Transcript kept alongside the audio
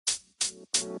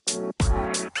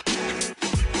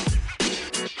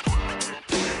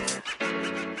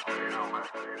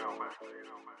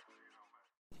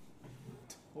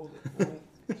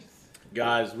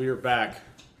Guys, we are back.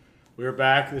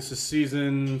 This is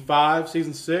season 5,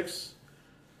 season 6.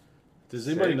 Does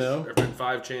anybody know? There have been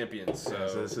 5 champions,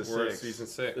 so this is we're at 6. season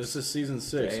 6. This is season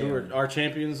 6. Damn. Who are our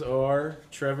champions? Are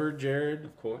Trevor, Jared,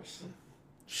 Of course.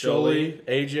 Sholey,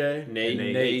 AJ, Nate,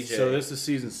 and AJ. So this is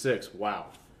season 6. Wow.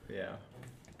 Yeah.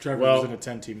 Trevor Well- was in a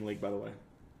 10-team league, by the way.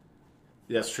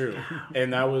 That's true.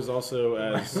 And that was also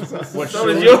as what So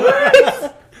was Sholey,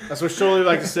 yours. that's what Sholey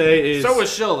like to say is So was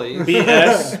Sholey.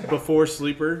 BS before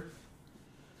sleeper.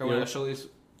 Sholey's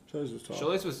was 12.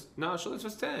 Sholey's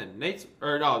was 10. Nate's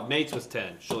was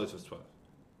 10. Sholey's was 12.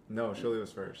 No, Sholey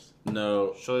was first.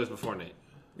 No. Sholey was before Nate.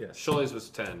 Yes. Sholey's was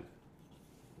 10.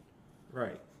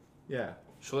 Right. Yeah.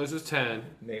 Sholey's was 10.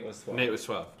 Nate was 12. Nate was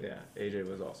 12. Yeah. AJ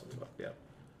was also 12. Yeah.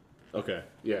 Okay.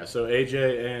 Yeah, so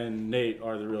AJ and Nate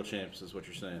are the real champs, is what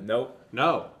you're saying. Nope.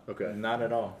 No. Okay. Not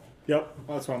at all. Yep,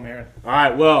 that's what I'm hearing. All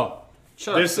right, well,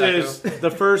 Shut this up, is Sacco.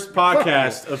 the first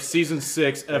podcast of season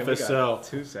 6 And we got FSL.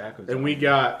 2 Sackos. And we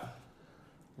got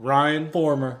Ryan,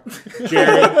 Former.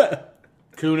 Jared,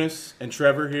 Kunis, and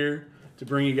Trevor here to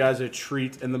bring you guys a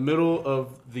treat in the middle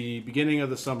of the beginning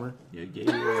of the summer. Yeah.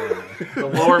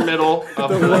 The lower middle of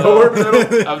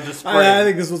the spring. I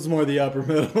think this was more the upper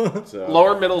middle. So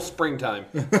Lower middle springtime.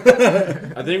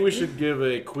 I think we should give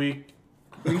a quick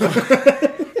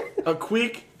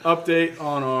update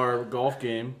on our golf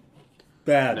game.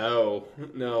 Bad. No,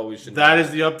 we should. That not.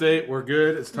 is the update. We're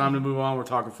good. It's time to move on. We're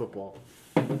talking football.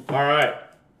 All right.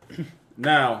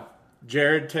 Now,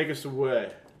 Jared, take us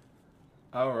away.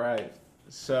 All right.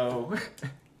 So,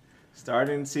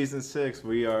 starting season 6,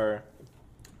 we are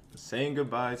saying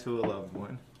goodbye to a loved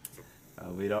one.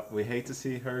 We hate to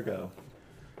see her go,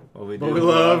 but we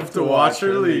love to watch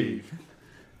her leave.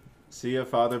 See ya,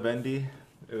 Father Bendy.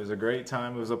 It was a great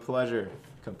time. It was a pleasure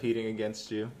competing against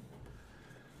you.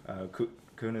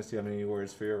 Kunis, do you have any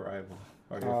words for your rival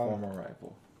or your former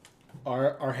rival?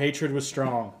 Our hatred was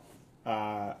strong.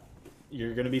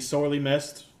 You're going to be sorely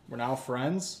missed. We're now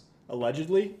friends,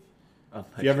 allegedly.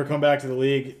 If you ever come back to the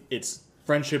league, it's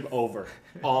friendship over.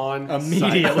 on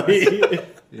Immediately.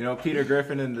 You know Peter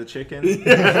Griffin and the chicken?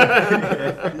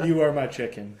 You are my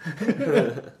chicken.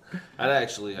 I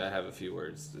have a few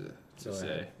words to Go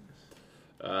say.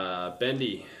 ahead.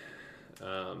 Bendy.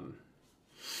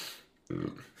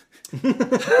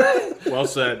 Well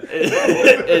said.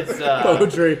 It's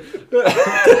Poetry.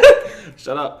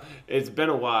 shut up. It's been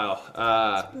a while.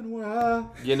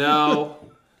 Wow. You know,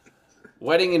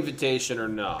 wedding invitation or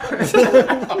not,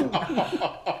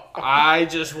 I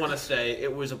just want to say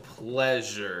it was a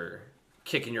pleasure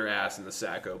kicking your ass in the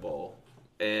Sacco Bowl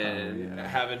and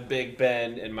having Big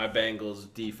Ben and my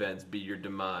Bengals defense be your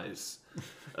demise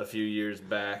a few years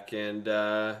back. And,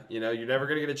 you're never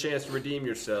going to get a chance to redeem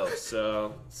yourself,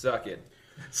 so suck it.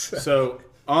 So,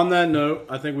 on that note,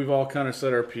 I think we've all kind of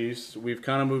said our piece. We've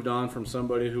kind of moved on from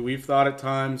somebody who we've thought at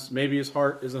times maybe his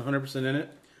heart isn't 100% in it.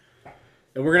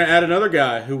 And we're going to add another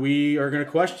guy who we are going to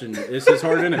question, is his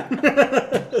heart in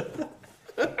it?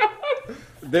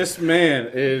 This man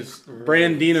is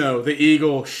Brandino, the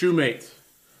Eagle shoemate.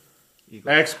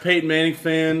 Ex-Peyton Manning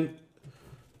fan.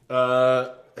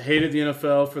 Hated the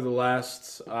NFL for the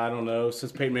last,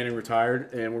 since Peyton Manning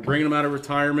retired. And we're bringing him out of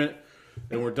retirement.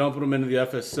 And we're dumping him into the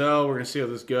FSL. We're going to see how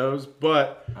this goes.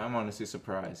 But I'm honestly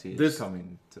surprised he's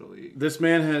coming to the league. this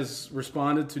man has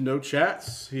responded to no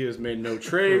chats. He has made no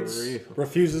trades.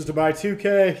 Refuses to buy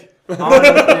 2K.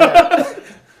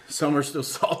 Some are still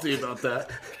salty about that.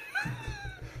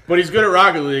 But he's good at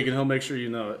Rocket League, and he'll make sure you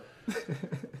know it.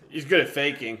 He's good at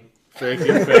faking. Faking.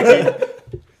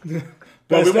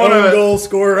 Best we wanna- own goal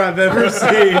scorer I've ever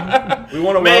seen. We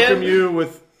want to welcome you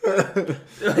with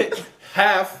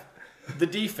Half the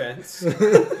defense,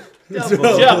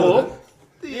 double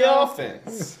the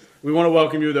offense. We want to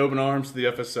welcome you with open arms to the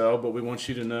FSL, but we want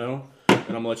you to know, and I'm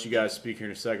going to let you guys speak here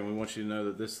in a second, we want you to know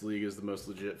that this league is the most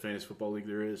legit fantasy football league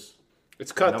there is.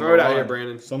 It's cutthroat out one. here,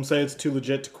 Brandon. Some say it's too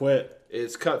legit to quit.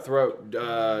 It's cutthroat.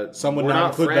 Some would we're not not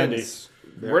include friends.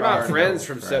 Bendy. We're not There are friends no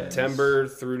from friends. September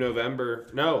through November.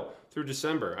 No, through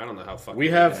December. I don't know how fucking. We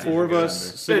have Yeah, four of us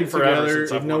It's been sitting forever together.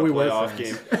 since I've know won a we were playoff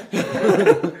friends.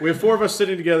 game. We have four of us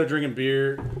sitting together drinking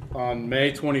beer on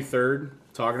May 23rd,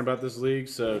 talking about this league.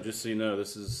 So just so you know,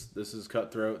 this is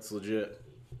cutthroat. It's legit.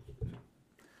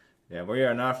 Yeah, we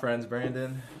are not friends,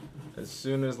 Brandon. As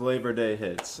soon as Labor Day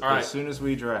hits, All right. as soon as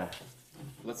we draft.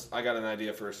 I got an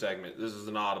idea for a segment. This is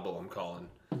an audible I'm calling.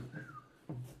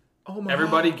 Oh my!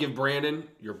 Everybody give Brandon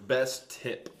your best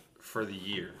tip for the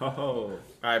year. Oh, All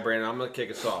right, Brandon, I'm going to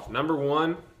kick us off. Number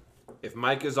one, if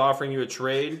Mike is offering you a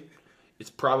trade, it's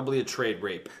probably a trade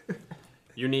rape.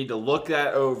 You need to look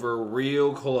that over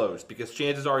real close because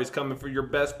chances are he's coming for your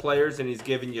best players and he's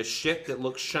giving you shit that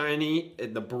looks shiny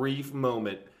in the brief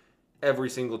moment every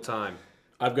single time.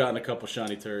 I've gotten a couple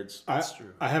shiny turds. That's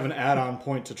true. I have an add-on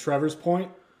point to Trevor's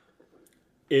point.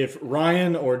 If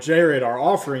Ryan or Jared are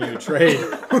offering you a trade,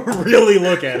 really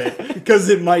look at it because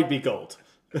it might be gold.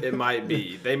 It might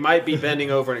be. They might be bending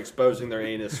over and exposing their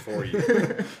anus for you.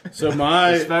 So my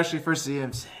especially for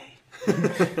CMC.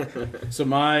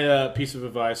 piece of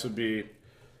advice would be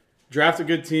draft a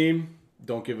good team,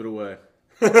 don't give it away.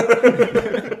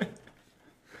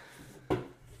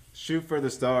 Shoot for the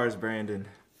stars, Brandon.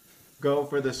 Go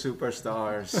for the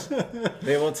superstars.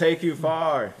 They will take you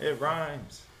far. It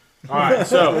rhymes. All right,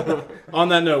 so on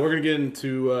that note, we're going to get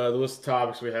into the list of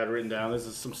topics we had written down. This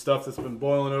is some stuff that's been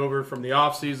boiling over from the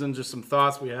off season, just some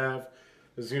thoughts we have.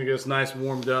 This is going to get us nice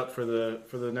warmed up for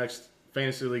the next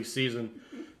fantasy league season.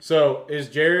 So, is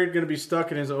Jared going to be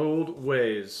stuck in his old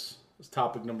ways? That's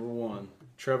topic number one.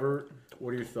 Trevor,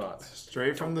 what are your thoughts?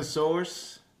 Straight from the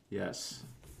source? Yes.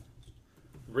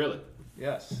 Really?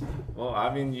 Yes. Well,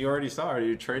 I mean, you already saw it.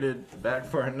 You traded back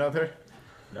for another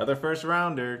first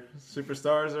rounder.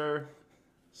 Superstars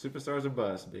are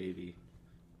bust, baby.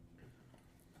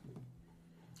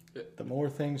 The more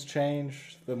things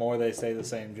change, the more they stay the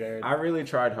same, Jared. I really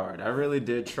tried hard. I really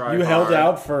did try You hard. held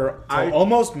out for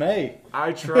almost May.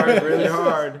 I tried really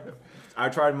hard. I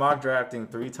tried mock drafting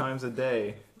 3 times a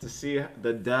day to see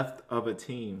the depth of a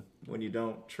team when you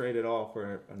don't trade it all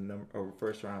for a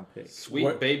first round pick.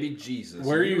 Sweet baby Jesus.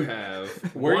 Where you you- have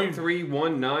where 1, you- 3,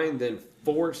 1, 9, then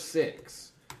 4, 6.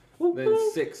 Then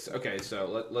 6. Okay,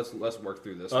 so let's work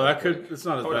through this. Oh, real that quick. it's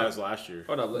not as Hold bad on. as last year.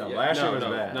 Hold on. No, last year was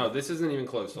bad. No, this isn't even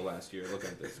close to last year. Look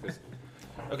at this.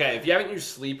 Okay, if you haven't used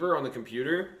Sleeper on the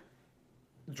computer,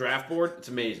 draft board, it's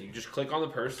amazing. You just click on the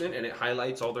person and it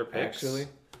highlights all their picks. Actually?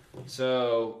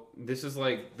 So this is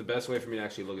like the best way for me to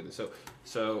actually look at this.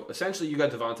 So essentially, you got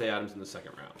Devontae Adams in the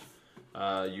second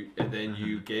round.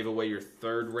 You gave away your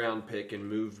 3rd round pick and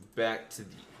moved back to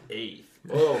the 8th.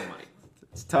 Oh my!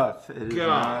 It's tough. It is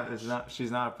Gosh. not. It's not.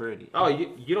 She's not pretty. Oh,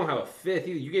 you don't have a 5th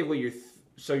either. You gave away your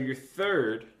your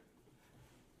 3rd.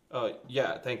 Oh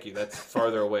yeah, thank you. That's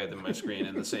farther away than my screen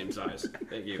and the same size.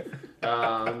 Thank you.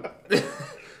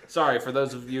 Sorry for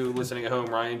those of you listening at home.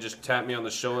 Ryan just tapped me on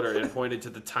the shoulder and pointed to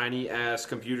the tiny ass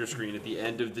computer screen at the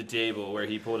end of the table where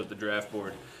he pulled up the draft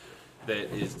board.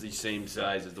 That is the same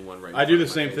size as the one right. I do the in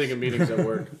front same of my thing face. in meetings at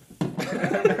work.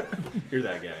 You're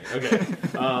that guy.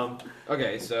 Okay.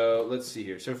 Okay, so let's see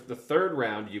here. So for the 3rd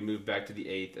round, you moved back to the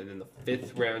 8th, and then the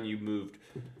 5th round, you moved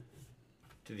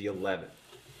to the 11th.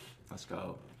 Let's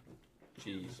go.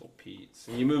 Jeez, old Pete's.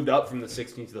 And you moved up from the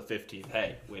 16th to the 15th.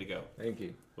 Hey, way to go. Thank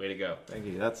you. Way to go. Thank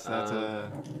you. That's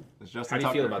just How do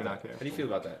you feel about that? How do you feel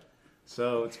about that?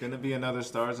 So it's gonna be another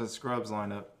Stars and Scrubs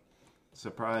lineup.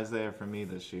 Surprise there for me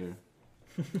this year.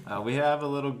 We have a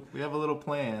little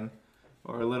plan,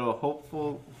 or a little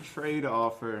hopeful trade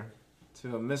offer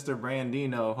to a Mr.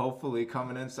 Brandino, hopefully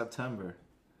coming in September.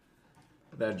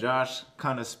 That Josh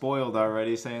kind of spoiled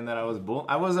already, saying that I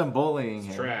wasn't bullying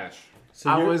him. Trash. So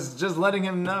I you're- was just letting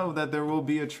him know that there will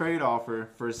be a trade offer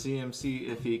for CMC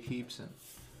if he keeps him.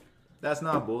 That's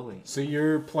not bullying. So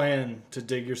your plan to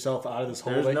dig yourself out of this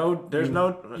hole? There's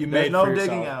no made for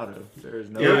digging yourself. out of. There's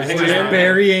no. Yeah, You're hang just on.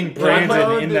 burying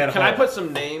Brandon in that Can hole. I put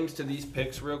some names to these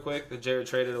picks real quick that Jared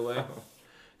traded away?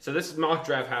 So this mock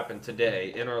draft happened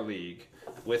today in our league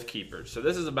with keepers. So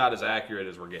this is about as accurate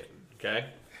as we're getting. Okay.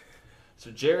 So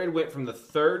Jared went from the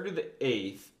 3rd to the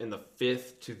 8th and the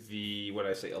 5th to the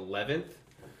 11th.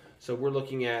 So we're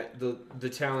looking at the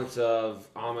talents of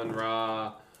Amon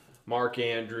Ra, Mark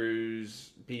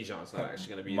Andrews. Bijan's not actually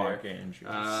going to be Mark there.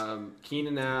 Andrews.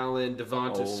 Keenan Allen,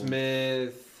 Devonta Oh.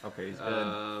 Smith. Okay, he's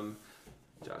good.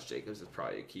 Josh Jacobs is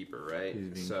probably a keeper, right? He's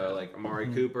being So cut. like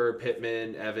Amari Cooper,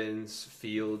 Pittman, Evans,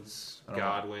 Fields, I don't know.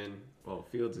 Godwin, Well,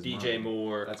 Fields is DJ mine.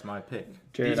 Moore. That's my pick.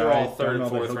 Jared, These are all I 3rd don't and know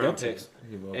that 4th he'll round get to picks.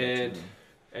 He will And get to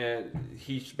me. and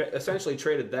he essentially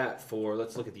traded that for,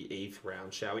 let's look at the 8th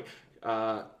round, shall we?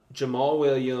 Jamal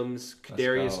Williams,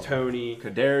 Kadarius go. Toney,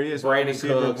 Kadarius, wide Brandon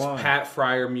receiver Cooks, one. Pat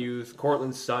Fryermuth,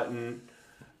 Cortland Sutton,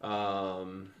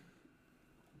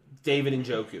 David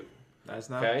Njoku. That's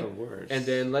not Okay, the worst. and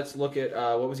then let's look at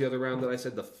what was the other round that I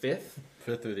said? The 5th,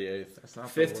 5th through the 8th. that's not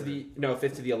 5th the to worst. the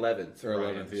 5th to the 11th. Or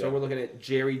Ryan. 11th, yeah. So we're looking at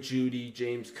Jerry Jeudy,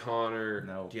 James Conner,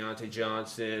 No. Deontay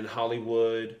Johnson,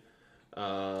 Hollywood.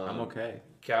 I'm okay.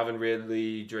 Calvin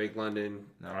Ridley, Drake London.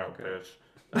 No, Kyle okay. Pitts,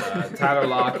 Tyler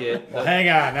Lockett. Well, hang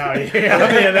on now.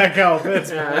 Yeah, that Kyle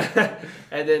Pitts.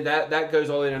 And then that goes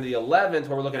all the way down to the 11th,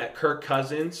 where we're looking at Kirk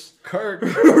Cousins, Kirk.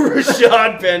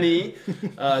 Rashad Penny,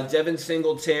 Devin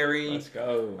Singletary. Let's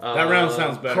go. That round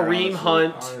sounds better. Kareem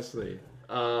Honestly. Hunt,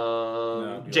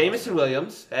 No, Jamison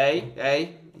Williams.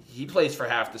 Hey, he plays for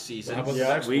half the season. How about the Yeah.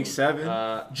 next Week one?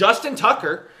 7. Justin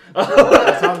Tucker.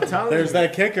 That's what I'm telling There's you.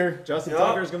 that kicker. Justin Yup.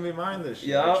 Tucker's going to be mine this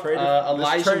year. Yup. Traded-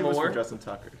 Elijah this trade was Moore. for Justin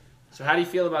Tucker. So how do you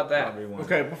feel about that? Probably one.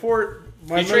 Okay, before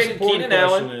my You most traded important Keenan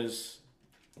question Allen. is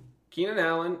Keenan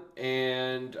Allen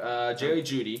and Jerry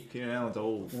Judy. Keenan Allen's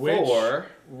old. which For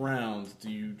rounds do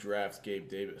you draft Gabe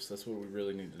Davis? That's what we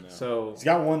really need to know. So He's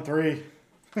got 1-3.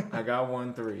 I got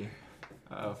 1-3.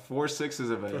 4-6 is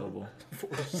available.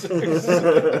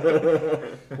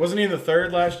 Wasn't he in the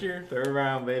third last year? Third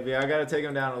round, baby. I got to take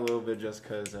him down a little bit just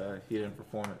because he didn't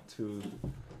perform to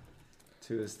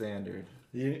the standard.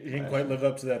 He didn't quite live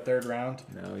up to that third round.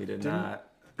 No, he did Didn't- not.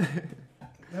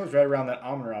 That was right around that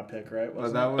Amon-Ra pick, right? Well,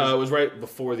 Wasn't that it? was. it was right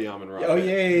before the Amon-Ra. Oh,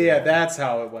 yeah. That's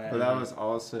how it went. But that was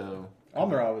also.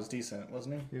 Amon-Ra was decent,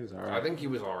 wasn't he? He was I alright. think he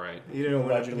was all right. He didn't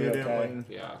win. Allegedly He didn't okay. win.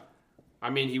 Yeah. I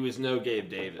mean, he was no Gabe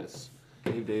Davis.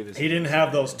 Gabe Davis. He didn't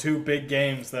have those 2 big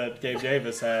games that Gabe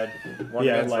Davis had. One He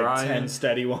had against like Ryan. 10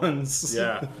 steady ones.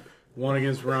 Yeah, one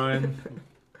against Ryan.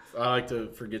 I like to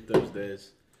forget those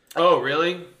days. Oh,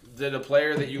 really? Did a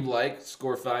player that you like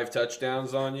score 5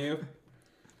 touchdowns on you?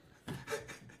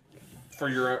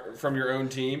 From your own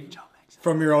team?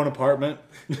 From your own apartment.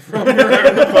 You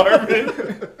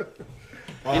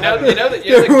know that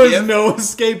There the was gif, no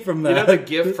escape from you know that. the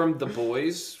gif from The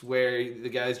Boys where the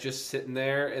guy's just sitting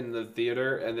there in the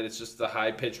theater and then it's just the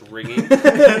high pitched ringing.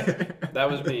 That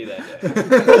was me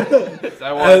that day.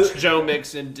 I watched Joe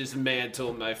Mixon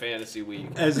dismantle my fantasy week.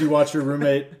 As you watch your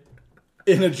roommate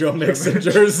in a Joe Mixon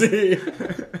jersey.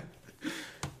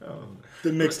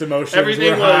 The mixed emotions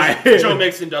Everything were was high. Joe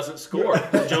Mixon doesn't score.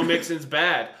 Joe Mixon's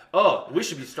bad. Oh, we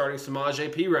should be starting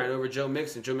Samaje Perine over Joe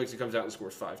Mixon. Joe Mixon comes out and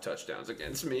scores 5 touchdowns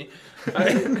against me. This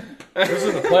is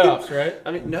in the playoffs, right? I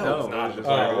mean, no, No, it's it not. was just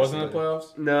Oh, it wasn't in the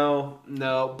playoffs.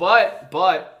 No,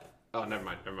 but. Oh, never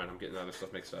mind. I'm getting other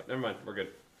stuff mixed up. Never mind. We're good.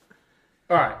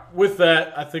 All right. With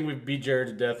that, I think we've beat Jared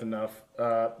to death enough.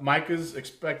 Micah's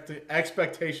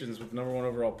expectations with number 1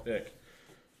 overall pick.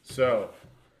 So,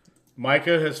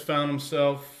 Micah has found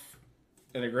himself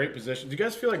in a great position. Do you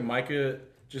guys feel like Micah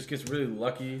just gets really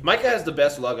lucky? Micah has the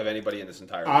best luck of anybody in this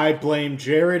entire league. I blame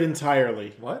Jared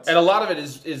entirely. What? And a lot of it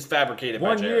is fabricated by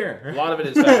 1 Jared. year. A lot of it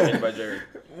is fabricated by Jared.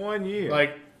 1 year.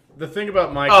 Like, the thing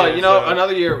about Micah Oh, is, you know,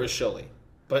 another year it was Shuley.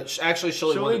 But actually,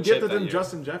 Shuley won Shuley the chip gifted that him year.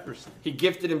 Justin Jefferson. He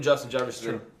gifted him Justin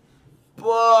Jefferson.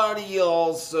 But he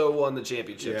also won the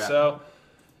championship. Yeah. So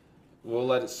we'll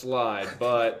let it slide.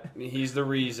 But he's the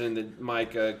reason that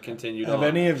Micah continued on. Have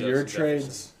any of Justin your Jefferson.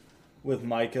 trades with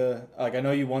Micah, like I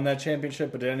know you won that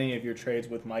championship, but did any of your trades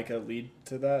with Micah lead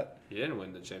to that? He didn't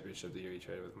win the championship the year he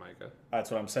traded with Micah. That's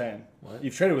what I'm saying. What?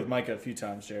 You've traded with Micah a few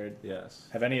times, Jared. Yes.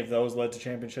 Have any of those led to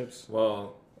championships?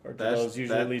 Well, Or do those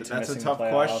usually lead to that's a missing tough the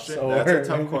playoffs? question. Or... That's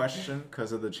a tough question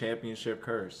because of the championship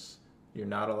curse. You're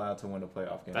not allowed to win a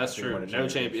playoff game. That's if you true. win a No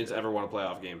championship. champions ever won a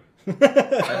playoff game.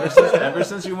 Ever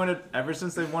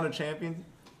since they've won a championship,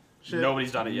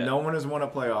 Nobody's done it yet. No one has won a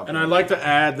playoff. And game. I'd like to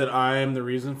add that I am the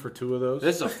reason for 2 of those.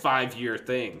 This is a 5-year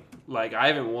thing. Like, I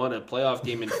haven't won a playoff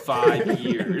game in 5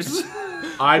 years.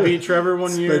 I beat Trevor 1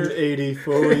 Spent year.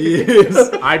 84 years.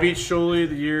 I beat Shuley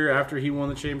the year after he won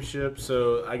the championship.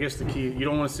 So I guess the key, you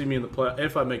don't want to see me in the play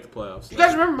if I make the playoffs. You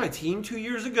guys remember my team 2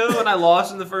 years ago and I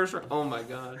lost in the first round? Oh, my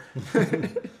God.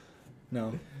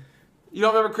 No. You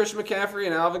don't remember Christian McCaffrey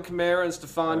and Alvin Kamara and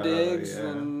Stephon Diggs yeah.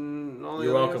 and all the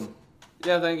You're other guys? welcome.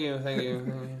 Yeah, thank you. Thank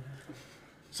you.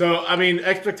 So, I mean,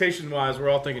 expectation-wise, we're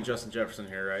all thinking Justin Jefferson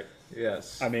here, right?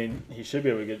 Yes. I mean, he should be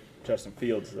able to get Justin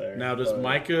Fields there. Now, does but-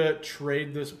 Micah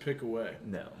trade this pick away?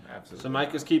 no, absolutely. So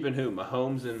Micah's keeping who?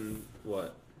 Mahomes and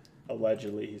what?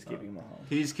 Allegedly, he's keeping Mahomes.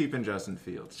 He's keeping Justin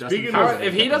Fields. Speaking Justin of- Fields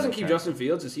If he ain't doesn't keeping keep the Justin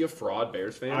Fields, is he a fraud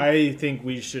Bears fan? I think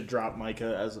we should drop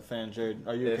Micah as a fan, Jared.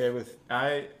 Are you If- okay with...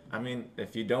 I mean,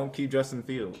 if you don't keep Justin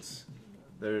Fields,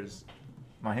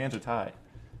 my hands are tied.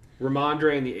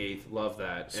 Ramondre in the 8th, love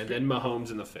that, and then Mahomes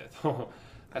in the 5th.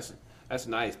 that's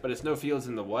nice, but it's no Fields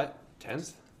in the what?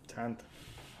 10th? 10th?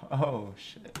 Oh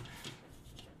shit.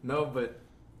 No, but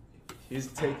he's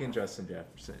taking Justin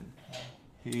Jefferson.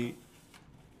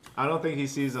 I don't think he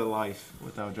sees a life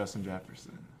without Justin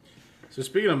Jefferson. So,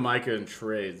 speaking of Micah and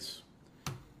trades,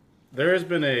 there has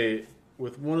been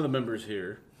with one of the members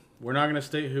here, we're not going to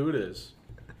state who it is,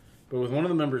 but with one of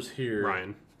the members here,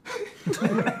 Ryan.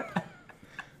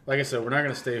 like I said, we're not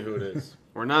going to state who it is.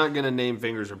 We're not going to name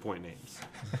fingers or point names.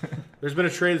 There's been a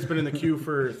trade that's been in the queue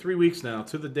for 3 weeks now.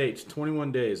 To the date,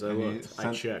 21 days. I And looked.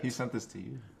 I checked. He sent this to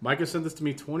you. Micah sent this to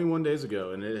me 21 days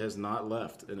ago, and it has not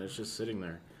left, and it's just sitting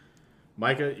there.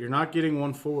 Micah, you're not getting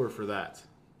 1-4 for that.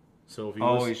 So if you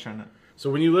Oh, listen, he's trying to.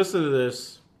 so when you listen to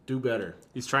this, do better.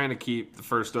 He's trying to keep the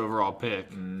first overall pick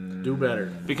Do better.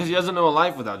 because he doesn't know a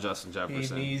life without Justin He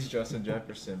Jefferson. needs Justin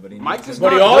Jefferson, but he Mike needs is him-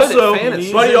 But he not good also, at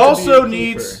fantasy. but he He needs also him to be a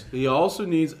needs, keeper. he also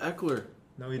needs Eckler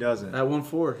No, he doesn't. at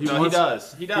 1-4. No, he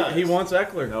does. He does. He wants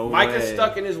Eckler. No Mike way. is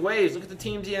stuck in his ways. Look at the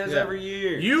teams he has Yeah. every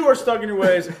year. You are stuck in your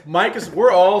ways. Mike is.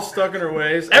 We're all stuck in our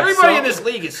ways. at Everybody in some- this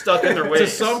league is stuck in their ways. to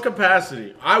some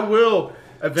capacity. I will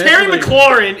Terry eventually.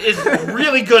 McLaurin is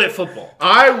really good at football.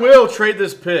 I will trade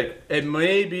this pick. It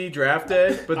may be draft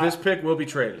day, but this pick will be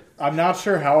traded. I'm not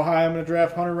sure how high I'm going to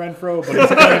draft Hunter Renfro, but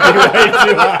it's going to be way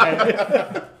too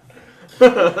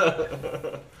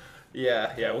high.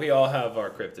 Yeah, we all have our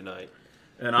kryptonite.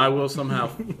 And I will somehow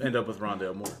end up with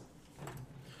Rondale Moore.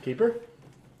 Keeper?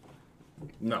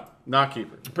 No, not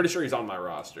keeper. I'm pretty sure he's on my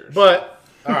roster. But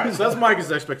all right, so that's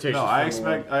Micah's expectations. No, I for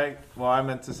expect. I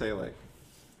meant to say like,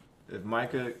 if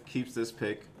Micah keeps this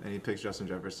pick and he picks Justin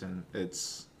Jefferson,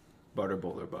 it's Butter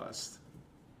Bowl or bust.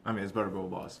 I mean, it's Butter Bowl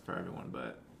bust for everyone,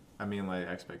 but I mean like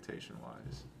expectation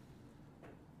wise,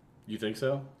 You think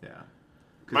so? yeah.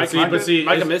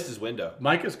 Micah missed his window.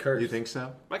 Micah's cursed. You think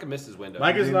so? Micah missed his window.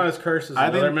 Micah's not as cursed as I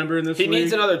another think member in this He league.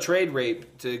 needs another trade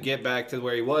rape to get back to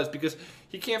where he was because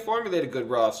he can't formulate a good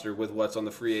roster with what's on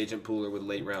the free agent pool or with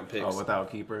late round picks. Oh,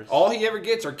 without keepers. All he ever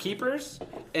gets are keepers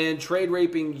and trade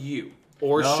raping you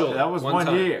or No, Shuley. that was one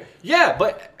time. year. Yeah,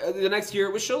 but the next year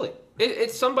it was Shuley.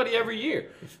 It's somebody every year.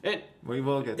 And We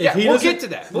will get. yeah, he we'll doesn't- get to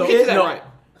that. We'll no, get to that no. right.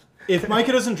 If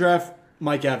Micah doesn't draft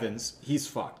Mike Evans, he's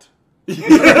fucked.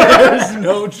 There's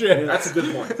no chance. That's a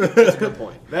good point. That's a good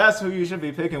point. That's who you should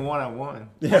be picking 1-on-1.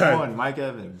 Yeah. 1-on-1, Mike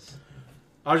Evans.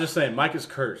 I was just saying, Micah's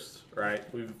cursed, right?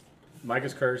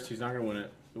 Micah's cursed. He's not going to win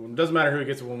it. It doesn't matter who he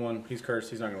gets at 1-1. He's cursed.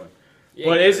 He's not going to win. He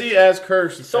But ain't is he as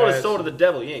cursed? He sold his as- soul to the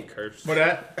devil. He ain't cursed.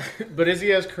 But is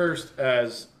he as cursed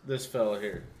as this fella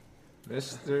here?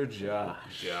 Mr. Josh.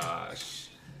 Josh.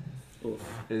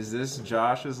 Is this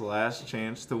Josh's last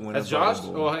chance to win Has a Josh?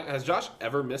 Butter Bowl? Well, has Josh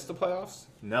ever missed the playoffs?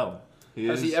 No.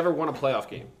 Has he ever won a playoff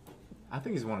game? I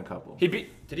think he's won a couple. Did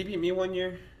he beat me one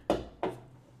year? I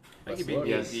think he beat me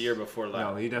Yes. the year before last.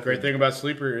 No, he Great definitely. thing about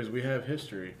Sleeper is we have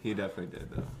history. He definitely did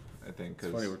though. I think It's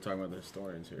funny because we're talking about the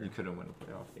historians here. he couldn't win a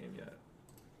playoff game yet.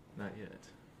 Not yet.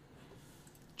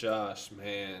 Josh,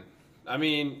 man. I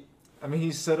mean,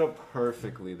 He's set up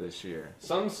perfectly this year.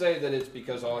 some say that it's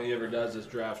because all he ever does is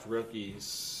draft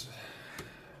rookies.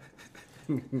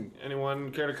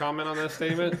 Anyone care to comment on that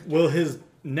statement? Will his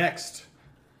next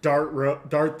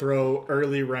dart throw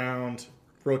early round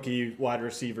rookie wide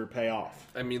receiver pay off?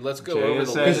 I mean, let's go Jay over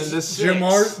the said list. in the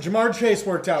six. Jamar Chase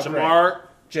worked out great. Jamar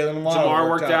Jalen Waddle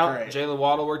worked out. great. Jalen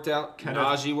Waddle worked out. Kenneth-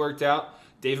 Najee worked out.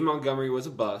 David Montgomery was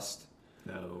a bust.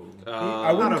 No.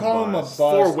 I wouldn't Not a call him a bust.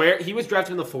 bust. For where he was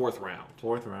drafted in the 4th round,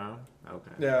 Fourth round.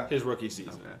 Okay. Yeah. his rookie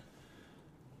season,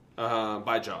 Okay.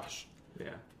 by Josh.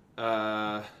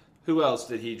 Yeah. Who else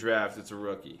did he draft that's a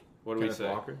rookie? What do Kenneth we say?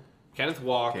 Walker. Kenneth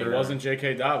Walker. It wasn't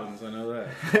J.K. Dobbins, I know that.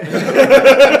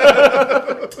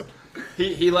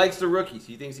 He likes the rookies.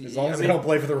 He thinks As long as they don't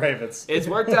play for the Ravens. it's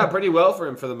worked out pretty well for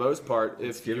him for the most part.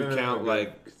 If you given him count a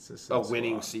like consistent a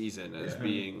winning spot. season as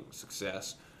being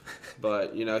success,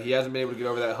 but he hasn't been able to get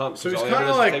over that hump. So 'cause he's all he ever kind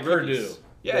of does is like take rookies. Purdue.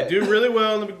 Yeah, They do really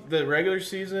well in the regular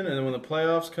season, and then when the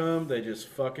playoffs come, they just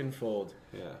fucking fold.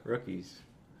 Yeah. Rookies.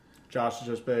 Josh is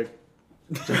just big.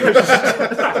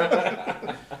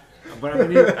 But I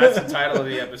mean, That's the title of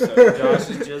the episode. Josh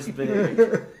is just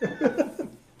big.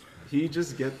 he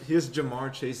has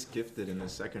Jamar Chase gifted in the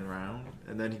second round,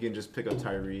 and then he can just pick up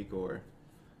Tyreek or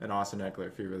an Austin Eckler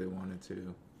if he really wanted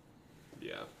to.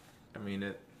 Yeah. I mean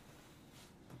it.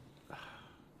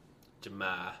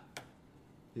 Jamar.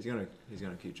 He's gonna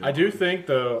keep. Jamar. I do think,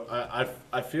 though,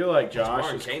 I feel like Josh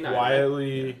Jamar is K9,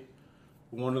 quietly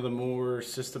one of the more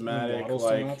systematic, Waddle's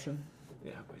still an like, option.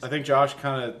 Yeah. I think Josh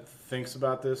kind of thinks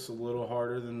about this a little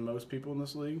harder than most people in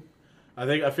this league.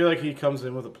 I feel like he comes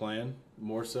in with a plan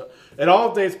more so. It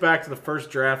all dates back to the first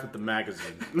draft with the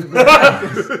magazine.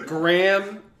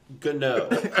 Graham Gano.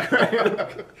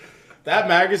 That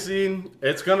magazine,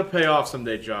 it's gonna pay off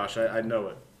someday, Josh. I know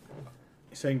it.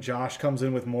 You're saying Josh comes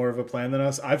in with more of a plan than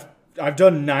us? I've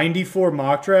done 94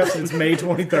 mock drafts since May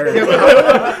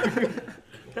 23rd.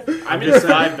 I'm in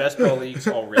 5 best ball leagues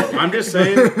already. I'm just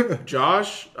saying,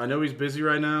 Josh. I know he's busy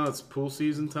right now. It's pool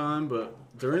season time, but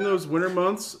during those winter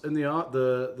months in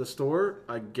the store,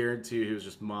 I guarantee you he was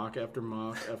just mock after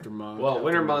mock after mock. Well, after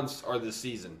winter mock. months are the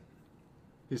season.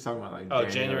 He's talking about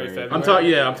like January, February.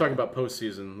 I'm talking about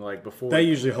postseason, like before. That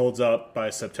usually holds up by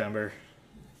September.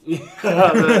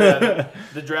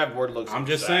 The draft board looks. I'm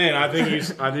just exactly.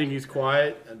 saying. I think he's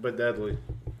quiet but deadly.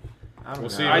 I don't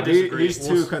We'll know. see. I disagree. He's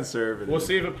too conservative. We'll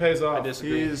see if it pays off. I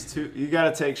disagree. He is too. You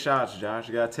got to take shots, Josh.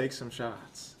 You got to take some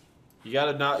shots. You got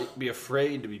to not be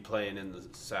afraid to be playing in the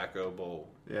Sacco Bowl.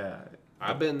 Yeah.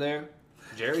 I've been there.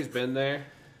 Jerry's been there.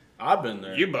 I've been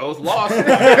there. You both lost.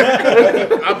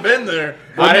 I've been there.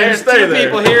 I didn't stay two there.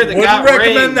 people here that Wouldn't got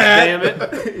recommend rings, that.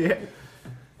 damn it.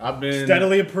 I've been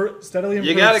Steadily improved.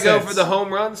 You got to go since. for the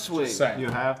home run swing. Saying. You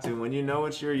have to. When you know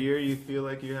it's your year, you feel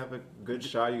like you have a good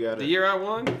shot. You got The to. year I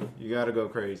won, You got to go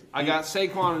crazy. I got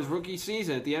Saquon his rookie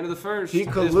season at the end of the first, He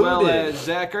as well colluded. as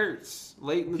Zach Ertz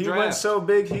late in the He draft. went so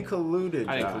big, he colluded.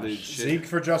 I didn't Josh. collude shit. Zeke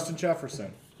for Justin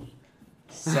Jefferson.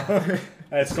 So,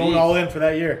 it's going all in for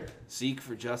that year. Zeke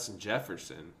for Justin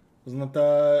Jefferson. Wasn't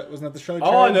that the show?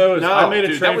 All I know is No, I made a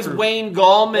dude, trade that was for Wayne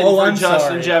Gallman Oh, for I'm Justin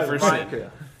sorry. Jefferson.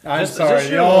 Micah. I'm Is sorry. this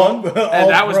your all- one? all And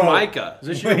that was pro. Micah. Is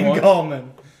this your Wayne one? Gallman.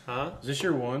 Huh? Is this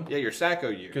your one? Yeah, your Sacco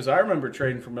year. Because I remember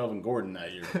trading for Melvin Gordon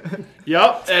that year.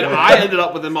 Yep, and I ended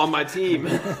up with him on my team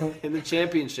in the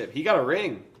championship. He got a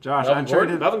ring. Josh, Melvin I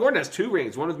traded. Melvin Gordon has 2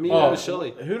 rings. One with me and one with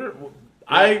Shilly. who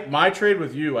did my trade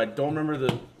with you? I don't remember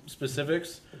the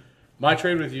specifics. My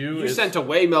trade with you You is sent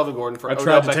away Melvin Gordon for I Odell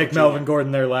tried to Beckham take Jr. Melvin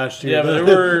Gordon there last year. Yeah, but The-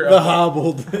 there were the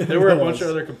hobbled. there were a bunch of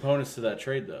other components to that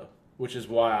trade though, which is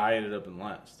why I ended up in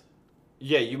last.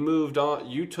 Yeah, you moved on.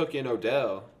 You took in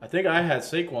Odell. I think I had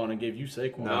Saquon and gave you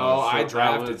Saquon. No, I that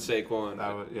drafted was- Saquon.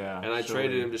 That was, yeah. and I sure.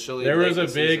 traded him to Shilly. There late was a in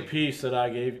the big season. piece that I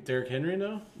gave Derrick Henry.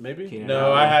 No, maybe. Keenan No,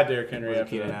 Allen. I had Derrick Henry Was it after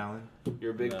Keenan that. Allen?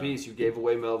 Your big No. piece. You gave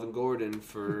away Melvin Gordon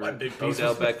for My big piece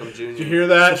Odell was- Beckham Jr. Did you hear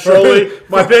that, Shirley?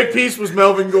 My big piece was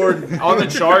Melvin Gordon. On the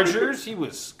Chargers, he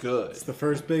was good. It's the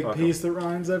first big Fuck piece that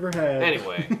Ryan's ever had.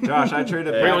 Anyway, Josh, I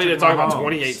traded. we don't need to Patrick talk about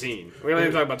Mahomes. 2018. We don't need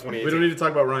to talk about 2018. We don't need to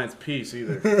talk about Ryan's piece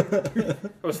either.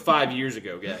 That was 5 years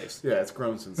ago, guys. Yeah, it's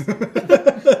grown since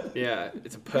then. Yeah,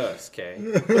 it's a puss, okay?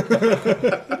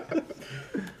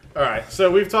 All right, so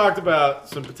we've talked about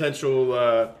some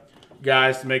potential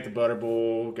guys to make the Butter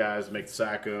Bowl, guys to make the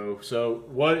Sacco. So,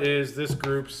 what is this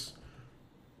group's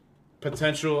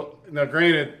potential? Now,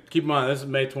 granted, keep in mind this is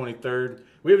May 23rd.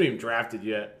 We haven't even drafted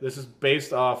yet. This is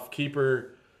based off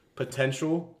keeper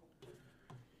potential.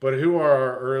 But who are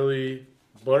our early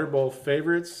Butter Bowl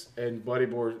favorites and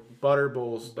Butter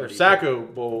Bowls or Sacco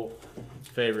Bowl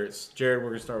favorites? Jared, we're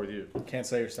gonna start with you. Can't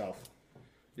say yourself.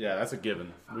 Yeah, that's a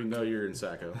given. We know you're in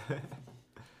Sacco.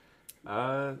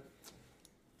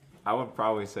 I would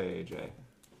probably say AJ.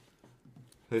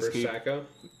 His For keep. Sacco?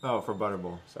 Oh, for Butter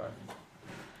Bowl. Sorry.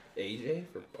 AJ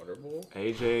for Butter Bowl?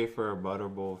 AJ for a Butter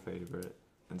Bowl favorite,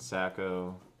 and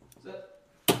Sacco.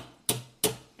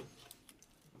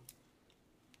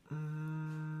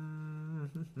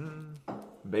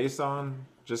 Based on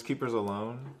just keepers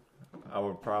alone, I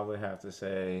would probably have to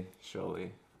say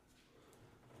Shirley.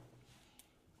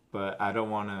 But I don't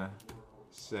want to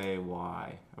say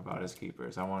why about his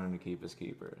keepers. I want him to keep his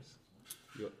keepers.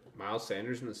 Miles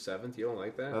Sanders in the 7th? You don't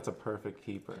like that? That's a perfect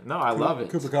keeper. No, I love it.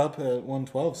 Cooper Cup at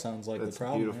 112 sounds like That's the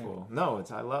problem. beautiful. No, it's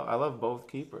I love both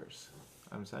keepers.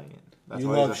 I'm saying. That's You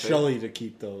why he's love a favorite. Shelley to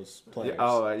keep those players. Yeah,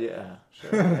 oh yeah,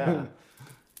 sure, yeah.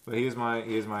 But he's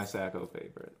my Sacco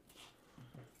favorite.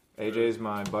 AJ's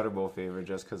my Butter Bowl favorite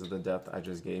just because of the depth I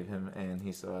just gave him, and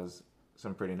he still has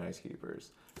some pretty nice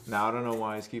keepers. Now I don't know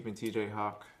why he's keeping TJ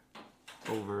Hawk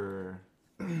over.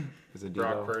 Is it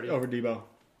Brock Debo? Purdy? Over Debo.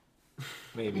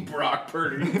 Maybe. Brock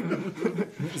Purdy.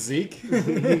 Zeke?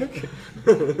 A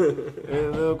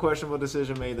little questionable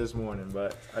decision made this morning,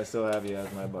 but I still have you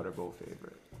as my Butter Bowl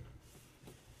favorite.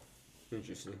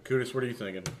 Interesting. Kudus, what are you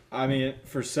thinking? I mean,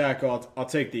 for Sacco, I'll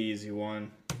take the easy one.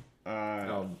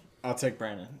 I'll take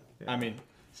Brandon. I mean,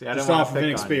 See, I just didn't want off to of pick on you.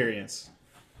 inexperience.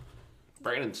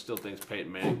 Brandon still thinks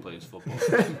Peyton Manning plays football.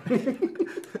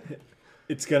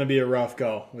 It's going to be a rough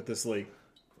go with this league.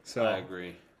 So, I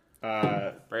agree.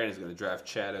 Brandon's going to draft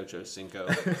Chad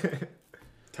Ochocinco.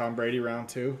 Tom Brady round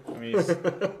 2. I mean, he's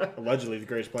allegedly the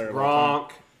greatest player of all time.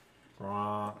 Gronk.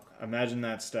 Wrong. Imagine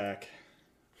that stack.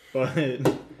 But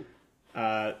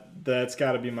that's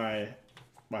got to be my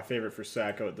favorite for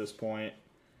Sacco at this point.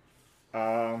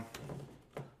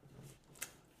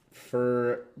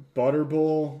 For Butter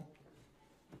Bowl,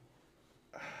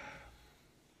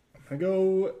 I'm gonna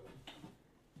go.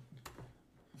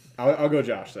 I'll go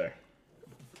Josh there.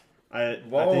 I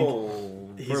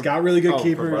think he's got really good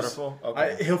keepers.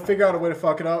 Okay. He'll figure out a way to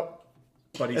fuck it up,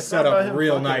 but he's It's set not about up him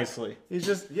real fucking- nicely. He's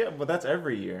just but that's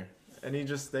every year, and he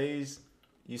just stays.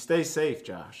 You stay safe,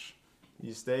 Josh.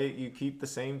 You keep the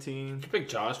same team. Did you pick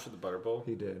Josh for the Butter Bowl?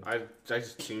 He did. I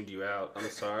just tuned you out. I'm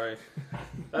sorry.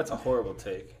 That's a horrible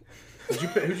take. Who'd you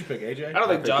pick, AJ? I don't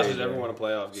think picked Josh has AJ. ever won a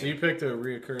playoff So game. you picked a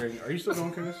reoccurring. Are you still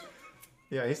going, Curtis?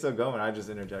 Yeah, he's still going. I just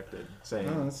interjected saying,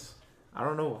 I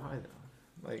don't know why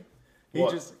though. Like he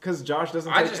What? just because Josh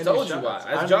doesn't. I take just any told you why. shots.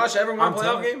 Has Josh ever won a I'm playoff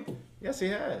telling- game? Yes, he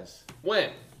has. When?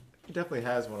 He definitely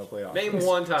has won a playoff. Name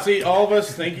one time. See, all of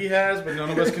us think he has, but none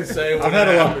of us can say. I've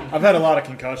had a lot of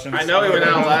concussions. I know he went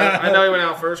out. I know he went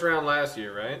out first round last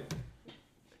year, right?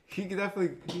 He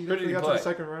definitely he got to play? the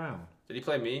second round. Did he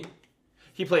play me?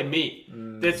 He played me.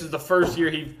 This is the first year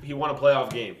he won a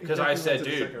playoff game because I definitely said, went to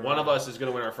the dude, second one of round. us is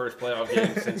going to win our first playoff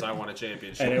game since I won a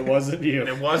championship. And it wasn't you. And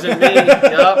it wasn't me.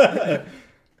 Yup.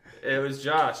 It was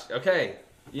Josh. Okay.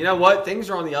 You know what? Things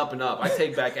are on the up and up. I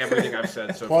take back everything I've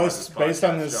said so far. Plus, based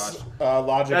on this Josh.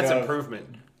 logic That's of improvement.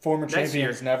 former Next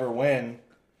champions never win,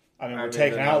 I mean, we're mean,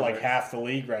 taking the out like numbers. half the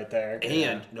league right there.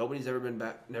 And nobody's ever been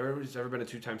back. Nobody's ever been a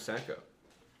 2-time Sacco. You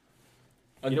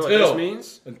Until, know what this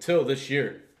means? Until this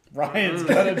year. Ryan's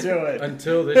gonna do it.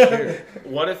 Until this year.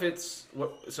 What if it's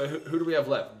what? So who do we have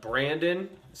left? Brandon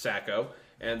Sacco,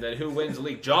 and then who wins the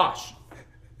league? Josh.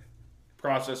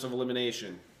 Process of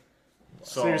elimination.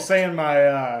 So you're saying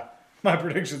my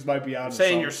predictions might be out. I'm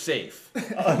saying of you're safe.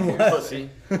 Unless- Pussy.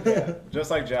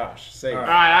 Just like Josh. Say All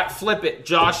right, flip it.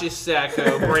 Josh is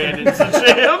Sacco. Brandon's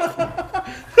the champ.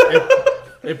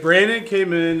 If Brandon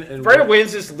came in and Brandon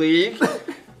wins this league.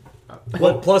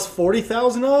 What, plus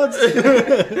 40,000 odds?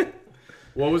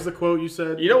 what was the quote you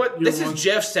said? You know what? You This won? is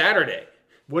Jeff Saturday.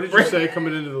 What did you say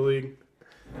coming into the league?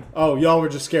 Oh, y'all were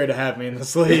just scared to have me in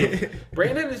this league.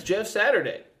 Brandon is Jeff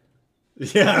Saturday.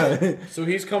 Yeah. So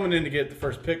he's coming in to get the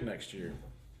first pick next year.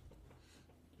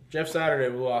 Jeff Saturday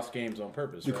we lost games on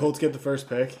purpose. The Right? Colts get the first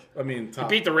pick. I mean, top.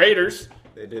 Beat the Raiders.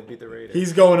 They did beat the Raiders.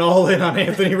 He's going all in on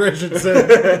Anthony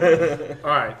Richardson. All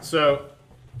right, so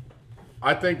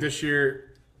I think this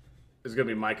year is gonna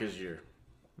be Micah's year.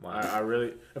 I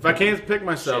really, if I can't pick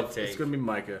myself, Shit it's take. gonna be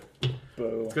Micah.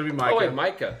 Boo. It's gonna be Micah. Oh wait,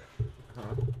 Micah.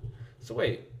 So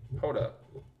wait, hold up.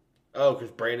 Oh,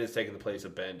 because Brandon's taking the place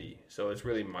of Bendy, so it's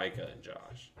really Micah and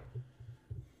Josh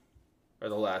are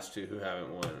the last two who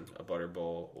haven't won a Butter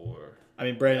Bowl or I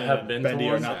mean, Brandon Have and been Bendy to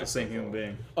are one? not the same human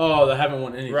being. Oh, they haven't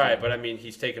won anything. right. But I mean,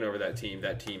 he's taken over that team.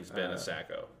 That team's been a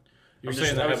Sacco. You're I'm saying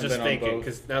just, they I was haven't just been on thinking both?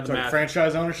 because now the So math,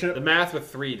 franchise ownership? the math with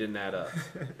 3 didn't add up.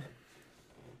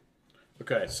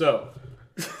 Okay, so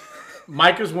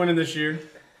Micah's winning this year.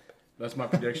 That's my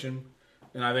prediction,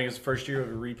 and I think it's the first year of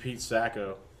a repeat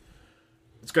Sacco.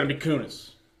 It's gonna be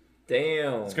Kunis.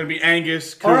 Damn. It's gonna be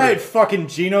Angus. All right, Kunis. fucking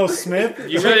Geno Smith.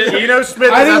 Geno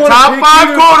Smith I is didn't a wanna top pick 5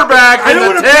 you. quarterback I in don't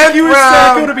want the to pick 10th you as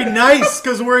Sacco round. to be nice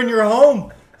because we're in your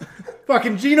home.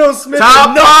 Fucking Geno Smith. Top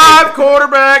is nothing. 5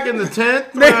 quarterback in the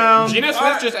 10th round. Geno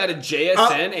Smith just added JSN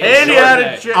and And he Jordan added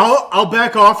Day. J- I'll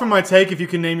back off from my take if you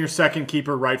can name your second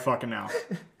keeper right fucking now.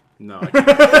 No. I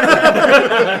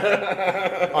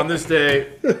can't. On this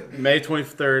day, May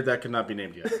 23rd, that could not be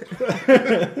named yet.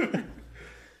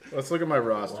 Let's look at my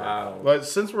roster. Wow. But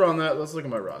since we're on that, let's look at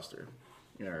my roster.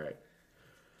 All right.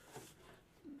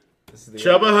 This is the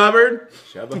Chubba Hubbard,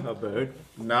 Chubba Hubbard.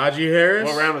 Najee Harris.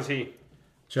 What round was he?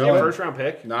 Chubba, First round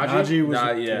pick. Najee was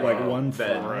Not yet. like Oh, one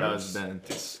Ben. four. That was Ben.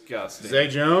 Disgusting. Zay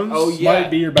Jones. Oh yeah, Might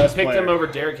be your best Picked player. him over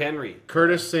Derrick Henry.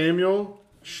 Curtis Samuel.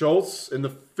 Schultz in the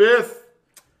 5th.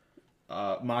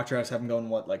 Mock drafts have him going,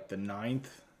 what, like the 9th?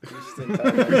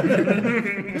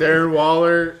 Darren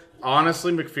Waller.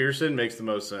 Honestly, McPherson makes the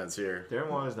most sense here. Darren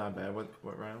Waller's not bad. What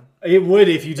round? It would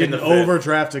if you didn't the 5th.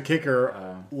 overdraft a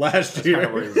kicker last Kind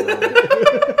of where year. he's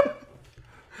going.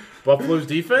 Buffalo's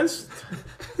defense.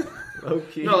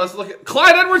 Low-key. No, let's look at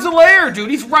Clyde Edwards-Helaire, dude.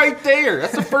 He's right there.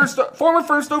 That's the former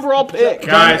first overall pick.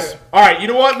 Guys, all right, you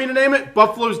know what? Me to name it?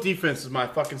 Buffalo's defense is my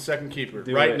fucking second keeper.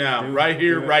 Do right it. now. Do- right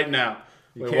here, do it. right now.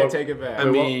 You Wait, can't what- take it back. I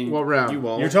mean, what round? You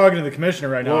won't. You're talking to the commissioner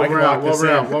right now. I What can round? lock What this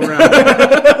round? in. What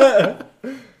round?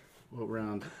 What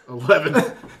round?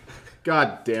 11.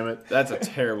 God damn it. That's a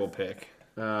terrible pick.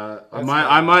 I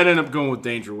might end up going with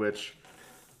Danger Witch.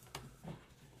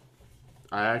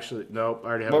 I actually nope. I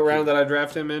already have. What a round did I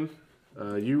draft him in?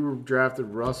 You drafted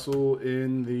Russell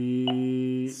in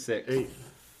the 6th. 8th.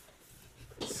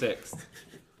 6th.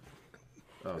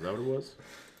 Oh, is that what it was?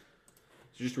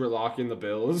 You just were locking the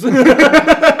Bills. I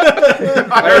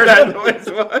heard that noise.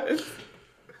 What?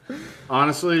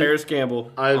 Honestly, Harris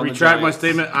Campbell. I on the retract my Giants.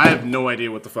 statement. I have no idea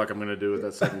what the fuck I'm going to do with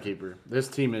that second keeper. This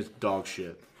team is dog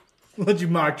shit. Let you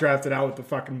mock draft it out with the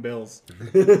fucking Bills.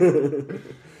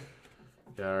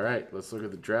 Yeah, all right, let's look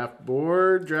at the draft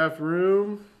board, draft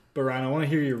room. But Ryan, I want to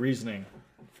hear your reasoning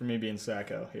for me being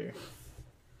Sacco here.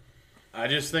 I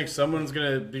just think someone's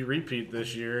gonna be repeat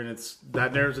this year, and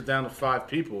that narrows it down to 5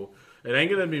 people. It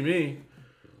ain't gonna be me.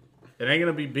 It ain't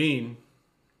gonna be Bean.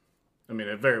 I mean,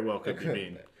 it very well could be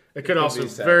Bean. It could also be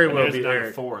Seth. very I mean, well it's be down to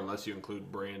Eric. 4 unless you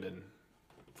include Brandon.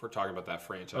 If we're talking about that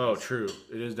franchise. Oh, true.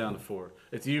 It is down to 4.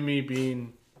 It's you, me,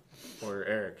 Bean, or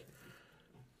Eric.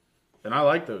 And I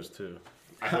like those two.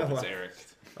 I hope it's Eric.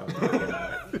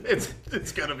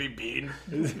 It's gonna be Bean.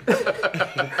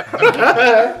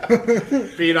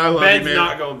 Bean, I love Ben's you, man.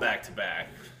 not going back to back.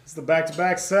 It's the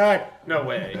back-to-back sack. No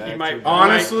way. He might.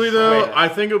 Honestly, might- though, wait. I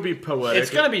think it would be poetic.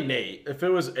 It's gonna be Nate. If it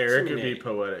was Eric, gonna it'd be be Nate.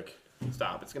 poetic.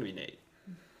 Stop. It's gonna be Nate.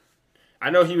 I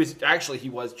know he was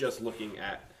just looking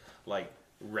at like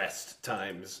rest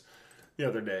times the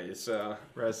other day. So,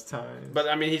 Rest time. but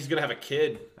I mean, he's gonna have a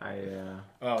kid. Oh,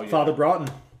 yeah. Father Broughton.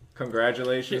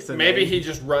 Congratulations to Maybe Nate. he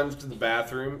just runs to the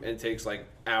bathroom and takes like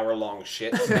hour-long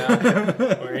shits now,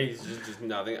 where he's just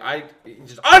nothing. I've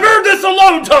earned this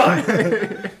alone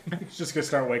time. He's just gonna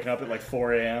start waking up at like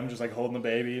 4 a.m. just like holding the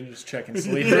baby and just checking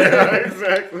sleep.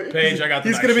 Exactly. Paige, I got the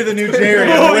He's night gonna be the shift. new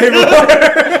Jerry on the waiver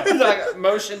wire. He's like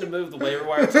motion to move the waiver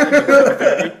wire time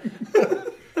to 4:30.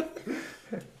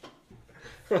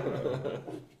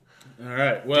 All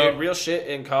right. Well, Dude, real shit.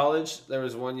 In college, there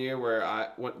was one year where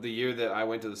the year that I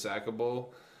went to the Sacco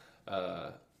Bowl,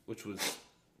 which was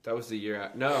the year.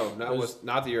 That was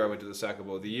not the year I went to the Sacco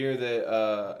Bowl. The year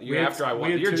that We had- after I we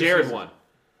won. had The year 2 Jared seasons. won.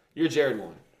 Year Jared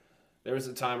won. There was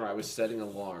a time where I was setting an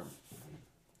alarm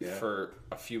for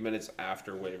a few minutes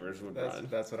after waivers would run.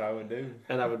 That's what I would do.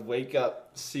 And I would wake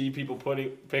up, see people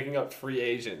picking up free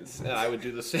agents, and I would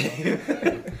do the same.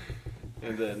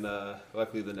 And then,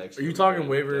 luckily, the next. are you year we talking ran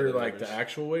waiver dead like waivers. the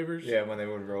actual waivers? Yeah, when they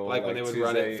would roll. Like when they would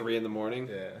run Tuesday. at 3 a.m.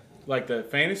 Yeah. Like the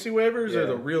fantasy waivers or Yeah.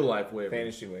 the real life waivers?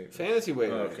 Fantasy waiver. Fantasy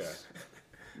waivers. Okay.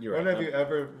 You're When right. have you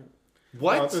ever gone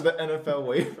What? through the NFL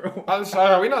waiver? I'm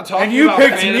sorry, are we not talking And you about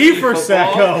picked fantasy me for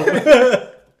football? Sacco.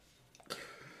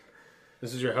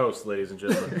 This is your host, ladies and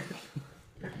gentlemen.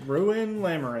 Ruin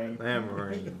Lammering.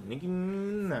 Nicki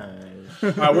Minaj. All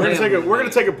right, we're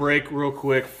gonna take a break real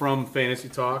quick from fantasy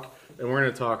talk, and we're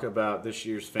gonna talk about this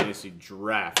year's fantasy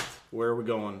draft. Where are we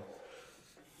going?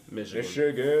 Michigan.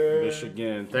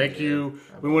 Michigan. Thank you.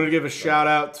 We want to give a shout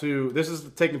out to. This is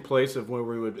taking place of when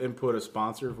we would input a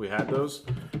sponsor if we had those.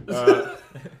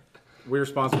 We were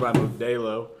sponsored by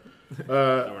Modelo.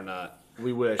 No, we're not.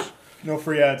 We wish, No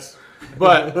free ads.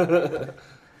 but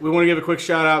we want to give a quick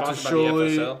shout out to Sponsored by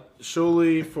the FSL.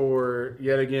 Shuley for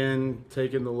yet again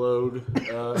taking the load.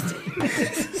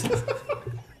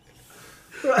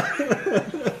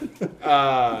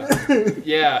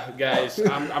 Yeah, guys,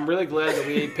 I'm really glad that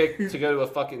we picked to go to a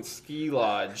fucking ski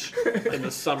lodge in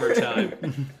the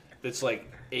summertime. That's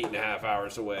like 8.5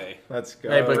 hours away. Let's go.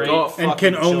 Hey, but Great golf- And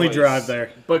fucking can only choice. drive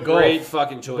there. But golf. Great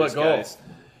fucking choice, But golf. guys.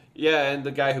 Yeah, and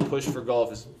the guy who pushed for golf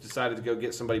has decided to go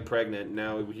get somebody pregnant. And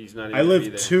now he's not even. I gonna be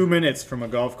live there. 2 minutes from a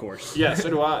golf course. Yeah, so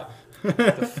do I.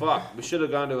 The fuck? We should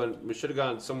have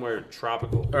gone somewhere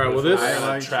tropical. All right, well, If this- we're I gonna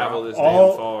like travel this All,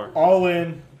 damn far. all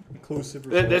in, inclusive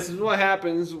resort. This is what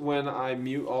happens when I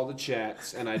mute all the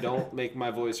chats and I don't make my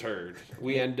voice heard.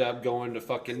 We end up going to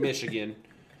fucking Michigan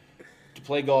to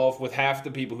play golf with half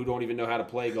the people who don't even know how to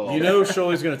play golf. You know,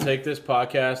 Shuley's going to take this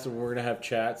podcast and we're going to have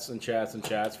chats and chats and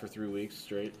chats for 3 weeks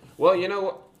straight. Well, you know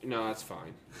what? No, it's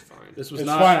fine. It's fine. This was It's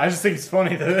not. fine. I just think it's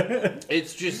funny that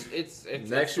It's just it's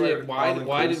Next like, year, why did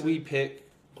all-inclusive. we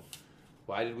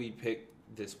pick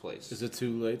this place? Is it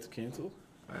too late to cancel?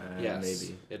 Yes,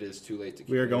 Maybe. it is too late to.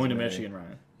 we are going to Maybe. Michigan,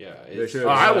 Ryan. Yeah, They it's should- Oh,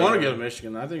 I like- want to go to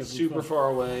Michigan. I think it's super fun. far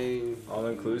away. All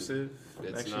inclusive.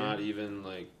 It's next not year? even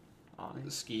like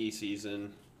the ski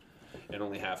season, and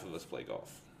only half of us play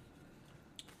golf.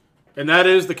 And that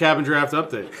is the cabin draft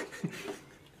update.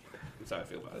 That's how I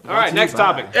feel about it. All right, next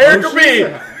topic. Eric or me?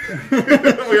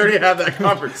 We already had that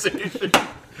conversation.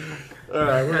 All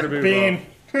right, we're going to be Bean.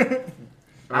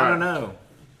 I don't know.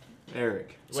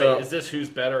 Eric. Wait, So- is this who's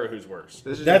better or who's worse?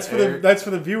 This is That's just for the Eric. that's for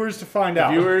the viewers to find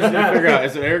out. Viewers, you figure out.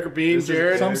 Is it Eric or Bean, This is-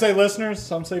 Jared? Some say listeners,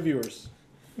 some say viewers.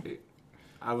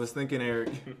 I was thinking Eric,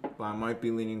 but I might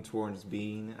be leaning towards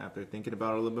Bean after thinking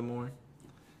about it a little bit more.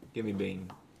 Give me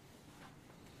Bean.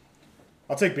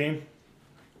 I'll take Bean.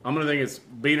 I'm going to think it's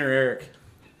Bean or Eric.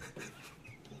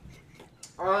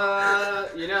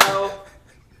 You know,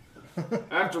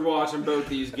 after watching both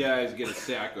these guys get a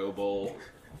Sacco Bowl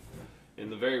in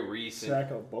the very recent,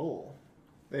 Sacco Bowl.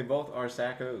 They both are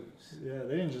Sackos. Yeah,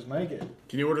 they didn't just make it.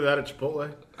 Can you order that at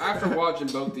Chipotle? after watching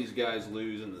both these guys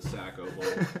lose in the Sacco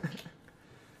Bowl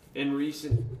in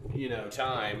recent,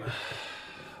 time,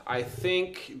 I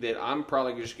think that I'm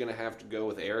probably just gonna have to go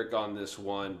with Eric on this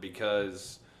one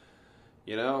because,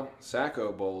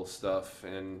 Sacco Bowl stuff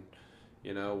and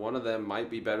You know, one of them might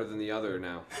be better than the other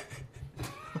now.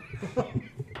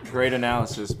 Great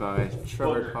analysis by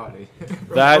Trevor Potty.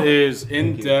 That is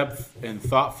in-depth and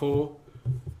thoughtful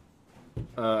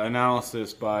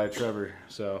analysis by Trevor.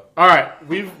 So, all right,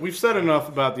 we've said enough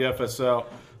about the FSL.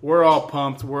 We're all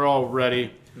pumped. We're all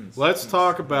ready. Let's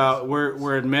talk about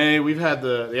we're in May. We've had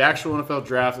the actual NFL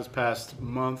draft this past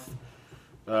month.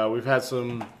 We've had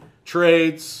some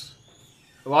trades,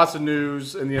 lots of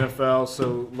news in the NFL.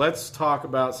 So let's talk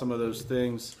about some of those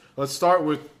things. Let's start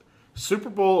with Super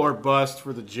Bowl or bust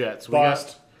for the Jets.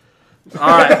 Bust. All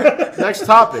right, next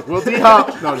topic. Will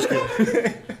D-Hop... No, just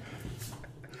kidding.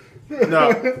 No,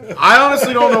 I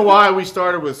honestly don't know why we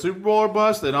started with Super Bowl or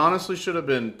bust. It honestly should have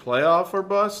been playoff or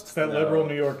bust. It's that liberal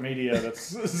New York media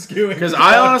that's skewing. Because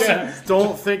I honestly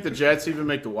don't think the Jets even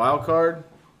make the wild card.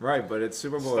 Right, but it's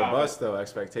Super Bowl Stop or bust it. though.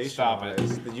 Expectation. Stop it.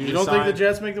 You don't think the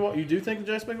Jets make the wild? You do think the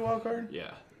Jets make the wild card?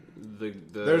 Yeah.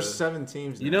 There's 7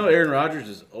 teams. Now. You know, Aaron Rodgers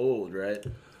is old, right?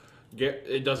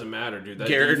 It doesn't matter, dude. That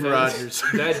Garrett defense, Rodgers.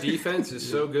 That defense is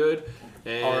so good.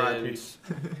 And R.I.P.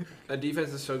 that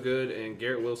defense is so good, and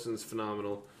Garrett Wilson's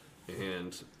phenomenal.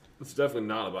 And it's definitely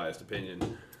not a biased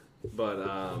opinion. But,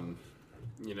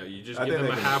 you know, you just I give think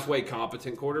them a they can- halfway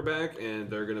competent quarterback, and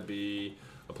they're going to be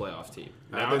a playoff team.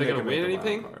 I Now, are think they they going to can win make the wild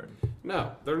anything? card.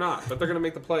 No, they're not. But they're going to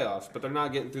make the playoffs. But they're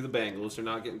not getting through the Bengals. They're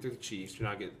not getting through the Chiefs. They're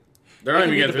not getting... They're not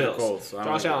They even can getting beat through the Bills. Colts. I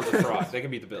don't Josh know. Allen's a fraud. They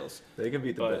can beat the Bills. They can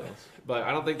beat the But, Bills. but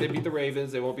I don't think they beat the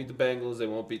Ravens. They won't beat the Bengals. They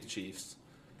won't beat the Chiefs.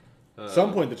 At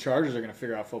some point, the Chargers are going to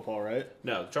figure out football, right?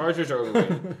 No, the Chargers are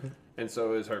overrated. And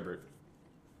so is Herbert.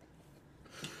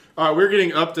 All right, we're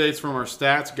getting updates from our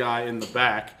stats guy in the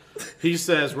back. He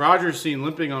says Rodgers seen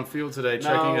limping on field today,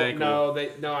 checking ankle.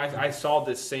 I saw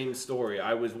this same story.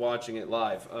 I was watching it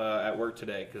live at work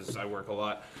today because I work a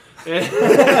lot.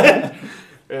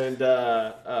 And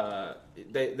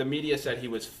the media said he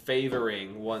was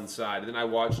favoring one side. And then I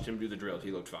watched him do the drills.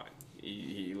 He looked fine.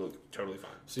 He looked totally fine.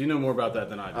 So you know more about that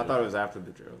than I do. I thought it was after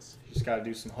the drills. You just got to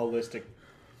do some holistic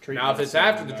treatment. Now, if it's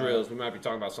after the drills, we might be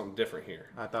talking about something different here.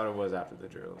 I thought it was after the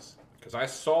drills Because I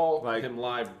saw Like- him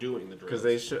live doing the drills. because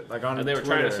they should like on and they were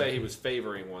Twitter, trying to say he was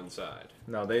favoring one side.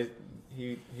 no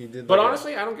he did. But like a-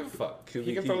 honestly, I don't give a fuck.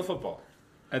 He can QB. throw the football.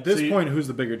 At this See- point, who's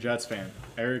the bigger Jets fan,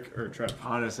 Eric or Trev?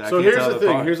 honestly, I So can't here's tell the thing.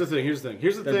 apart. Here's the They're thing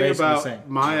basically the about same.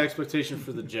 my expectation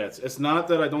for the Jets. It's not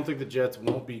that I don't think the Jets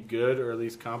won't be good or at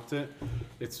least competent.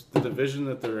 It's the division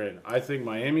that they're in. I think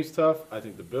Miami's tough. I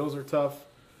think the Bills are tough.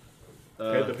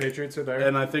 Okay, the Patriots are there.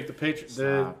 And I think the Patriots.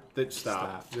 Stop. Stop.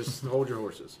 Stop. Just hold your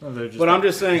horses. No, they're just But I'm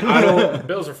just saying, I don't.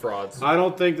 Bills are frauds. I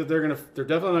don't think that they're gonna. They're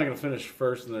definitely not gonna finish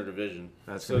first in their division.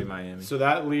 That's So- gonna be Miami. So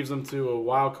that leaves them to a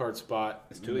wild card spot.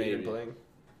 Is Tua even playing?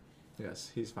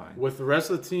 Yes, he's fine. With the rest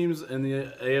of the teams in the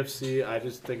AFC, I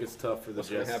just think it's tough for the What's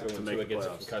going Jets to happen to when make Tua the gets a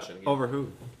playoffs. concussion? Again? Over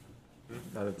who?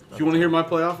 Do you want to hear my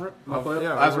playoff? As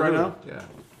over right who? now, Yeah.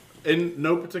 in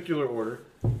no particular order,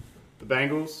 the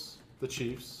Bengals, the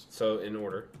Chiefs, So, in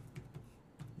order.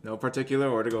 No particular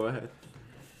order. Go ahead.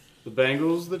 the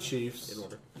Bengals, the Chiefs, In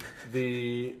order.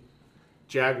 the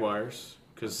Jaguars,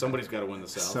 because somebody's got to win the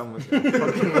South, Someone's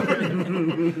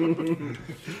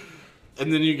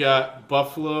and then you got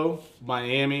Buffalo,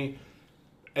 Miami,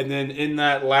 and then in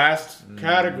that last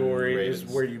category is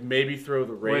Ravens. where you maybe throw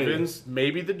the Ravens,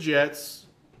 maybe the Jets,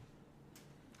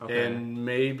 okay. and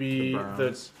maybe The the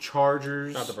Browns.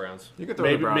 Chargers. Not the Browns. You could throw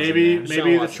Maybe the Browns maybe in there. maybe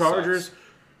Deshaun the Watson Chargers. sucks.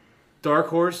 Dark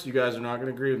horse. You guys are not going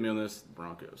to agree with me on this. The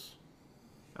Broncos.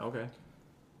 Okay.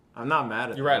 I'm not mad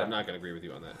at You're that. right. I'm not going to agree with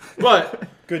you on that. But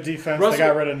good defense. Russell- they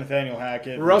got rid of Nathaniel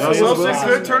Hackett. Russell Russell Wilson Wilson-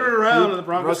 could turn it around, and the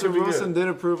Broncos Russell could be Wilson good. did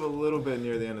improve a little bit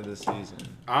near the end of the season.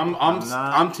 I'm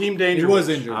not- team He danger. was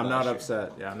injured. I'm not last year.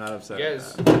 upset. Yeah, I'm not upset. You at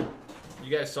guys, that.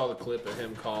 you guys saw the clip of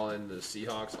him calling the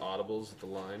Seahawks audibles at the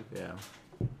line? Yeah,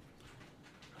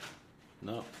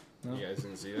 No, You guys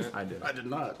didn't see that? I did. I did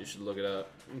not. You should look it up.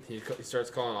 He starts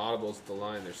calling audibles at the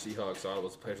line. They're Seahawks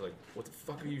audibles. The players are like, what the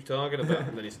fuck are you talking about?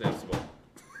 And then he snaps the ball.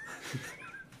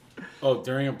 Oh,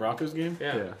 during a Broncos game?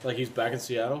 Yeah. Yeah. Like he's back in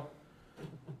Seattle?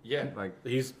 Yeah. Like,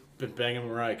 He's been banging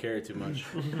Mariah Carey too much.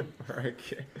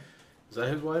 okay. Is that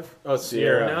his wife? Oh, it's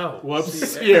Sierra. No. Whoops,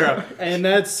 Sierra. And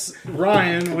that's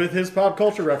Ryan with his pop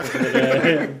culture reference of the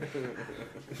day.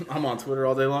 I'm on Twitter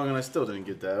all day long and I still didn't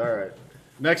get that. All right.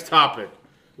 Next topic.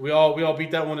 We all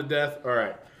beat that one to death. All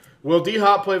right. Will D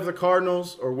Hop play for the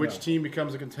Cardinals or which team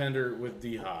becomes a contender with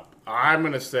D Hop? I'm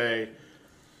gonna say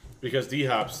because D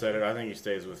Hop said it, I think he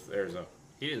stays with Arizona.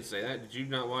 He didn't say that. Did you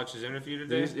not watch his interview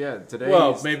today? Yeah, today.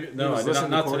 Well, he's- maybe he no, was I did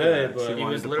listening not to today, quarterbacks. but He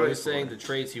wanted was to literally play saying for the it.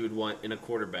 traits he would want in a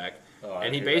quarterback. Oh, I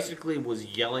And he hear that. basically was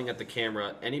yelling at the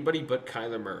camera, anybody but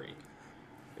Kyler Murray.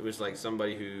 It was like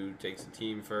somebody who takes the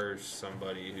team first,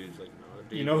 somebody who's like, no,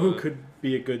 You know who could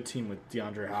be a good team with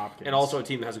DeAndre Hopkins? And also a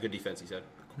team that has a good defense, he said.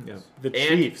 Yeah. the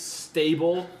And Chiefs.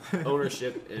 stable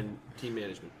ownership and team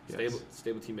management. Yes.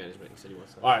 Stable team management, he said he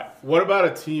wants that. All right. What about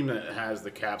a team that has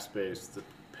the cap space to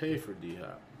pay for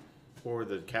D-Hop or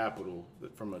the capital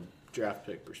from a draft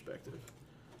pick perspective?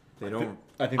 They don't.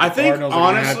 I think I the think Cardinals are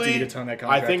gonna have to honestly, eat a ton of that I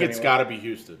contract think it's anyway. got to be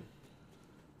Houston.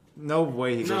 No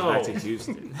way he goes No. back to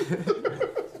Houston.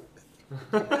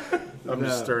 I'm No.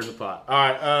 just stirring the pot. All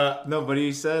right. No, but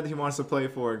he said he wants to play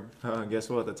for, guess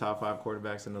what, the top 5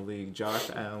 quarterbacks in the league. Josh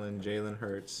Allen, Jalen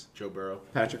Hurts, Joe Burrow.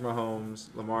 Patrick Mahomes,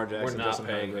 Lamar We're Jackson, not Justin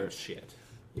paying him Herbert. shit.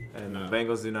 And the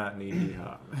Bengals do not need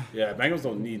D-Hop. Yeah, Bengals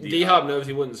don't need D D-Hop. Hop knows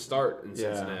he wouldn't start in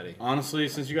Yeah. Cincinnati. Honestly,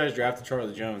 since you guys drafted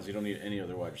Charlie Jones, you don't need any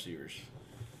other wide receivers.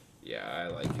 Yeah, I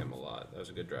like him a lot. That was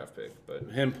a good draft pick, but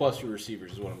Him plus your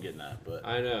receivers is what I'm getting at. But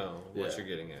I know what Yeah. you're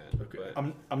getting at. Okay.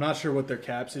 But I'm not sure what their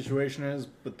cap situation is,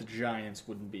 but the Giants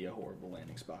wouldn't be a horrible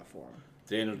landing spot for them.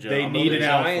 Daniel Jones. They need the an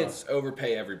alpha. Giants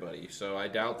overpay everybody, so I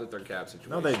doubt that their cap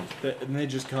situation. No, And they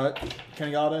just cut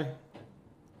Kenny Galladay?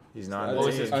 he's not. What in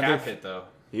was the his team. Are cap they- hit though?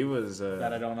 He was.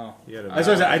 That I don't know. He had a That's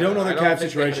what I said. I don't know their cap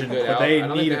think they had a situation, good but out. they I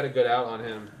don't need think they had a good out on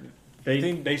him.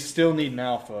 they still need an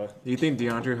alpha. Do you think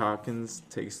DeAndre Hopkins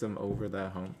takes them over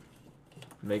that hump?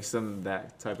 Makes them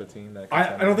that type of team? That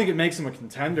I don't think it makes them a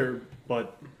contender,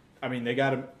 but I mean they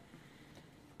gotta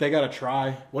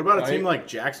try. What about a right? team like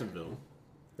Jacksonville?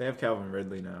 they have Calvin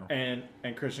Ridley now. and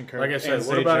Christian Kirk? Like I said, and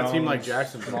what Zay about a team like Jones,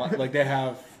 Jacksonville? and all- Like they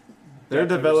have. They're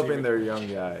depth at developing receiver. their young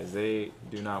guys. They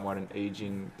do not want an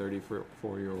aging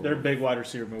 34-year-old. Their big wide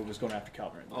receiver move was going after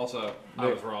Calvin Ridley. Also, I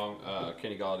was wrong.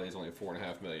 Kenny Galladay is only a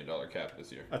 $4.5 million cap this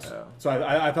year. That's, Oh. So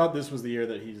I thought this was the year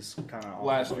that he's kind of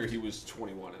Last year he was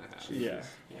 21.5. Yeah.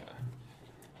 Yeah.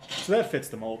 So that fits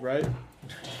the mold, right?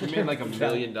 He made like $1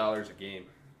 million a game.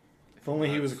 If only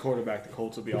he was a quarterback, the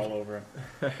Colts would be all over him.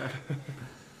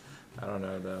 I don't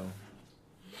know though.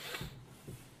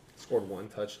 Scored 1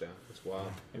 touchdown. That's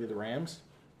wild. Maybe the Rams.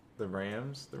 The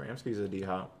Rams could use a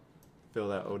D-Hop. Fill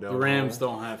that Odell. The Rams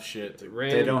hole. don't have shit.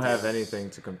 They don't have anything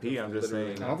to compete. I'm just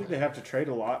Literally saying. I don't think they have to trade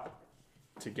a lot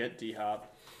to get D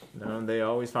Hop. No, they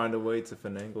always find a way to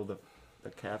finagle the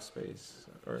cap space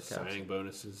or cap. Signing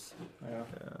bonuses. Yeah.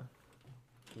 Yeah.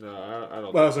 No, I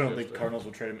don't. Well, I also don't there's think Cardinals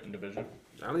will trade him in division.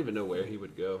 I don't even know where he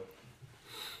would go.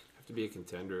 Have to be a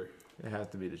contender. It has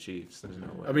to be the Chiefs. There's no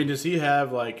way. I mean, does he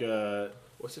have like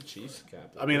What's the Chiefs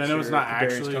cap? I mean, I know it's not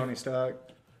Darius actually Tony Stock.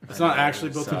 it's not I know,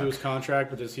 actually it built into sucks. his contract,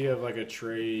 but does he have like a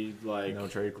trade like no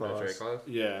trade No clause. trade clause?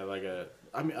 yeah, like a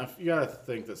I mean, you gotta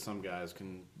think that some guys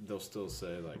they'll still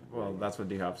say like Well, that's what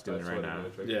D-Hop's doing That's right what now.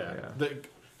 it is. yeah,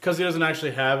 because he doesn't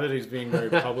actually have it. He's being very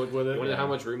public with it. Wonder how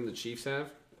much room the Chiefs have?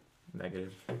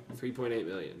 Negative. $3.8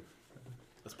 million.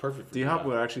 That's perfect. For D-Hop D-Hop.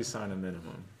 would actually sign a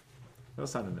minimum. He'll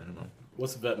sign a minimum.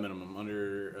 What's the vet minimum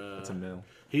under? It's a mil.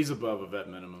 He's above a vet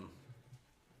minimum.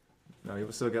 No, he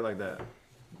will still get like that.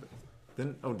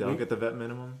 Didn't Odell get the vet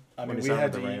minimum? I when mean, he we signed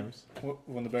had with to the eat, Rams?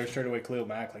 when the Bears traded away Khalil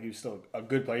Mack, like he was still a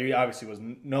good player. He obviously was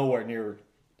nowhere near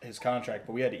his contract,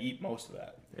 but we had to eat most of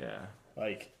that. Yeah.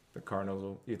 Like The Cardinals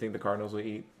will. You think the Cardinals will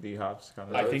eat D-Hop's I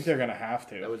contract? think they're gonna have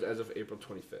That to. was as of April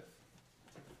 25th.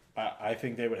 I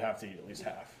think they would have to eat at least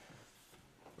half.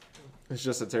 It's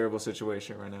just a terrible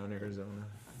situation right now in Arizona.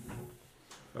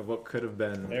 Of what could have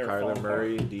been They're Kyler falling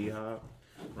Murray, D-Hop,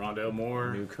 Rondale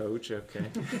Moore. new coach. Okay.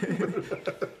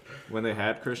 When they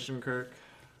had Christian Kirk.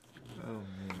 Oh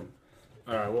man.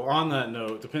 All right. Well, on that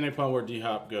note, depending upon where D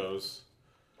Hop goes,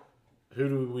 who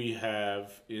do we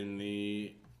have in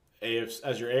the AFC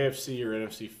as your AFC or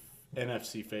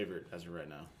NFC favorite as of right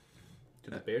now?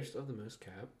 Do the Bears still have the most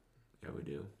cap? Yeah, we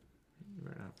do. You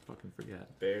better not fucking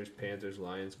forget. Bears, Panthers,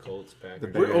 Lions, Colts, Packers. The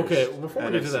Bears. Okay. Before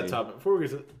we get to that NFC. topic,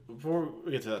 before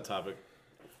we get to that topic,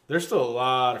 there's still a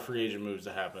lot of free agent moves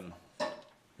to happen.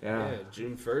 Yeah. Yeah,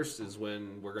 June 1st is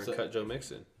when we're going to So- cut Joe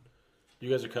Mixon. You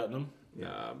guys are cutting them.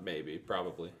 Maybe,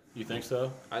 probably. You think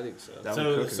so? I think so. Dalvin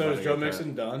So, Cook is so about is to Joe get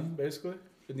Mixon done basically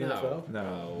in the No. NFL? No,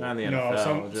 No. not in the No,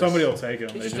 NFL. just- somebody will take him.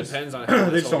 It They just just depends on how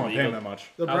they this just whole don't pay him league- that much.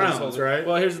 The how this Browns, whole- right?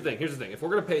 Well, here's the thing. If we're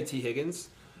going to pay T. Higgins,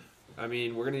 I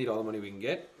mean, we're going to need all the money we can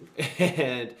get.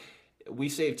 And we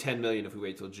save $10 million if we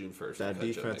wait till June 1st. to That cut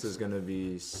Joe defense is Mixon. going to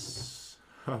be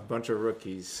a bunch of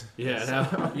rookies. Yeah, I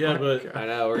know. yeah, but I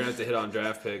know. We're going to have to hit on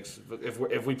draft picks. But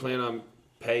if we plan on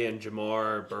paying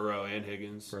Jamar, Burrow, and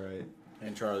Higgins. Right.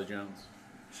 and Charlie Jones.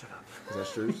 Shut up. Is that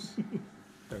Struce?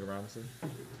 Doug Robinson?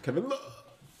 Kevin Love?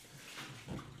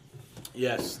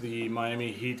 Yes, the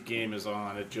Miami Heat game is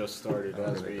on. It just started I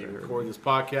as think we I heard. record this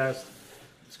podcast.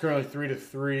 It's currently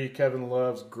 3-3. Kevin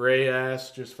Love's gray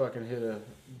ass just fucking hit a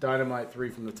dynamite three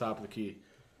from the top of the key.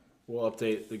 We'll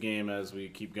update the game as we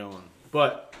keep going.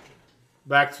 But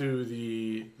back to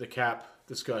the cap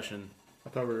discussion. I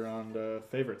thought we were on the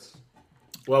favorites.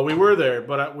 Well, we were there,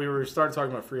 but we were starting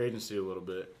talking about free agency a little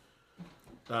bit.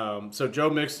 So Joe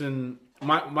Mixon,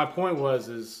 my point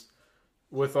is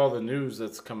with all the news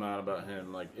that's come out about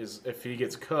him, like, if he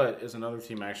gets cut, is another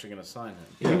team actually going to sign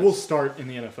him? He will start in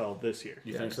the NFL this year.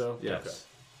 You think so? Yes. Okay.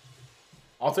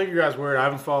 I'll take your guys' word. I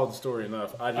haven't followed the story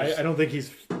enough. I don't think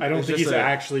he's. I don't It's think just he's a-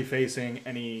 actually facing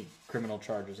any criminal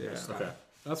charges. Yeah. This time. Okay,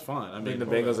 that's fine. I think the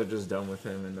Bengals are just done with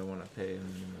him and don't want to pay him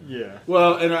anymore. Yeah.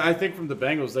 Well, and I think from the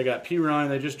Bengals, they got P. Ryan.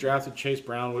 They just drafted Chase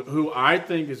Brown, who I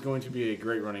think is going to be a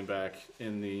great running back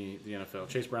in the NFL.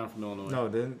 Chase Brown from Illinois. No,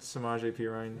 didn't Samaje P.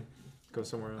 Ryan go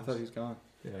somewhere else? I thought he's gone.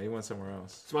 Yeah, he went somewhere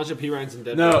else. Samaje P. Ryan's in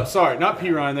Denver. No, sorry, not P.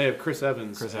 Ryan. They have Chris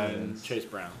Evans and Evans. Chase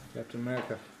Brown. Captain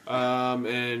America.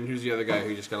 And who's the other guy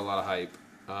who just got a lot of hype?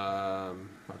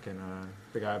 Fucking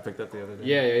the guy I picked up the other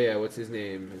day. Yeah. What's his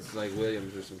name? It's like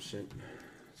Williams or some shit.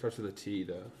 Starts with a T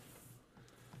though.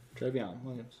 Trevion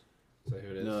Williams. Is that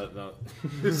who it is? No.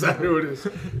 Is that who it is?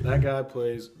 That guy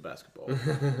plays basketball. All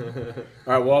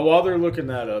right, well, while they're looking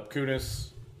that up, Kunis,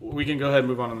 we can go ahead and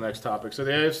move on to the next topic. So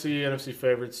the AFC, NFC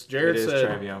favorites. Jared It is said...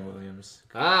 Travion Williams.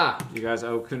 Ah, You guys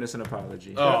owe Kunis an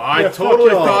apology. Oh, I Yeah, fuck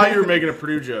totally y'all. thought you were making a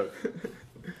Purdue joke.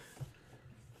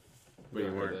 we you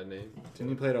heard weren't. that name. Didn't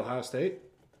he play at Ohio State?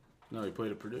 No, he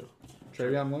played at Purdue.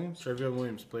 Trevion Williams. Trevion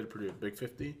Williams played at Purdue. Big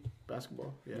 50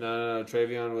 basketball. Yeah. No.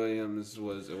 Travion Williams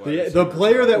was a wide The receiver.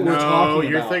 player that we're talking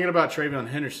you're about. thinking about Travion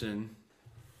Henderson.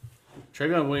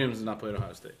 Travion Williams did not play at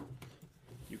Ohio State.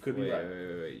 You could be Wait, right.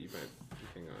 wait. You might.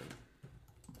 Hang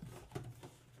on.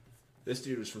 This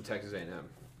dude was from Texas A&M.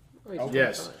 Oh, he's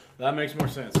Yes, fine. that makes more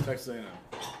sense. Texas A&M.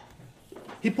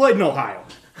 He played in Ohio.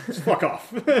 Just fuck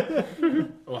off.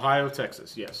 Ohio,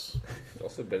 Texas, yes. He's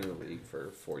also been in the league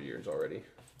for 4 years already.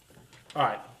 All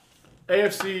right.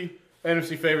 AFC,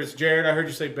 NFC favorites. Jared, I heard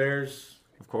you say Bears.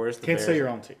 Of course. The Can't Bears. say your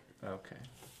own team. Okay.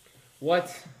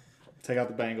 What? Take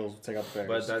out the Bengals. Take out the But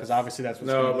Bears. that's- Because obviously that's what's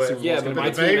No, going to but- Super Bowl. yeah, is but gonna my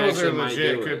the be. team Bengals actually are might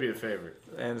legit. do Could it. be the favorite.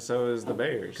 And so is the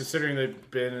Bears. Considering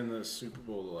they've been in the Super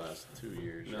Bowl the last 2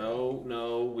 years.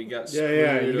 No, we got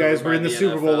Yeah. screwed You guys over were by in the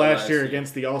Super Bowl NFL last year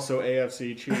against the also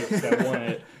AFC Chiefs that won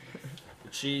it. The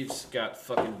Chiefs got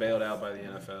fucking bailed out by the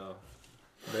NFL.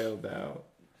 Bailed out.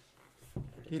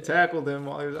 He tackled him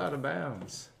while he was out of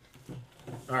bounds.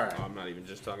 All right. Oh, I'm not even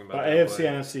just talking about AFC, play.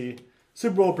 NFC,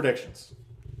 Super Bowl predictions.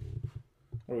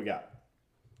 What do we got?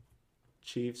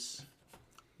 Chiefs,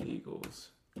 Eagles.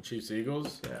 Chiefs,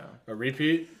 Eagles. Yeah. A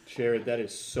repeat. Jared, that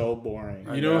is so boring.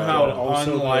 You know know, how but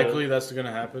also unlikely that's going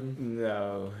to happen?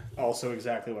 No. Also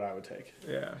exactly what I would take.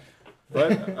 Yeah.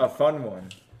 But a fun one.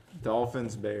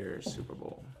 Dolphins, Bears, Super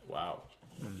Bowl. Wow.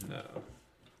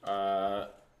 No.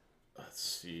 Let's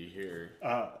see here.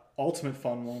 Ultimate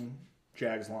fun one,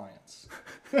 Jags Lions.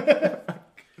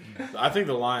 I think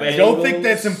the Lions. I don't think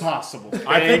that's impossible.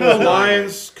 I think the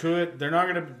Lions could. They're not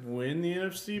going to win the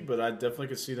NFC, but I definitely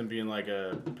could see them being like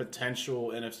a potential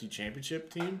NFC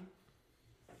championship team.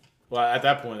 Well, at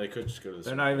that point, they could just go to the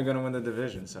They're not even going to win the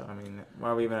division, so, I mean, why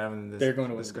are we even having this They're going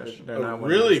to win the discussion? division. They're a not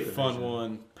winning really this fun division.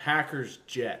 one. Packers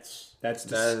Jets. That's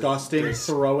That is disgusting. dis-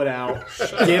 Throw it out.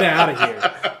 Get out of here.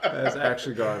 That's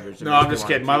actually garbage. No, I'm just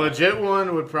kidding. My legit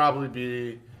one would probably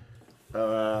be,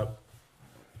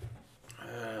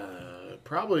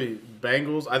 probably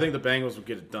Bengals. I think the Bengals would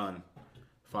get it done.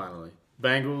 Finally,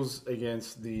 Bengals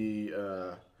against the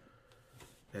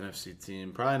NFC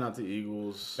team. Probably not the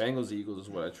Eagles. Bengals Eagles is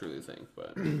what I truly think,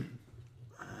 but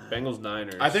Bengals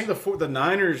Niners. I think the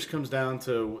Niners comes down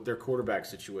to their quarterback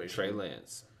situation. Trey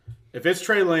Lance. If it's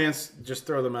Trey Lance, just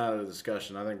throw them out of the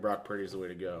discussion. I think Brock Purdy is the way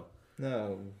to go.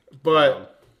 No.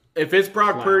 But if it's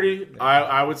Brock Wow. Purdy,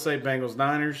 I would say Bengals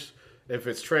Niners. If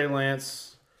it's Trey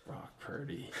Lance, Brock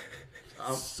Purdy.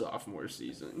 Sophomore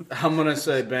season. I'm gonna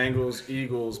say Bengals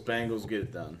Eagles. Bengals get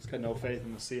it done. Got no faith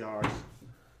in the Seahawks.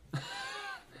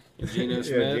 Geno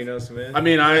Smith. Yeah, Geno Smith. I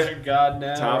mean, God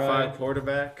now. Top 5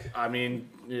 quarterback. I mean,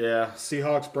 yeah.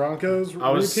 Seahawks Broncos I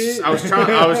was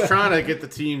repeat. trying to get the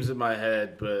teams in my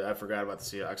head, but I forgot about the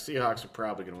Seahawks. Seahawks are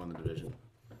probably gonna win the division.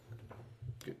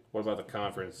 What about the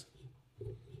conference?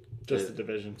 Just the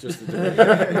division. Just the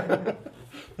division.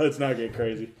 Let's not get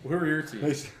crazy. Who are your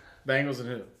teams? Bengals and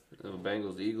who?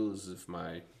 Bengals Eagles if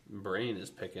my brain is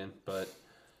picking, but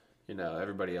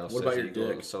everybody else What says about your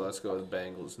Eagles, dick? so let's go with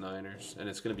Bengals Niners, and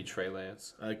it's going to be Trey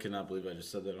Lance. I cannot believe I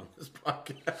just said that on this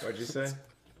podcast. What'd you say?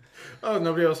 Oh,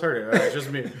 nobody else heard it. All right,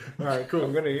 just me. All right, cool.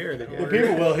 I'm going to hear it The again.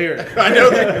 people will hear it. I know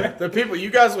that the people,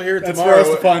 you guys will hear it That's for tomorrow. us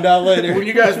to find out later. When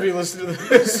you guys be listening to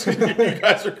this, you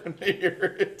guys are going to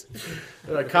hear it.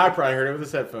 Kai probably heard it with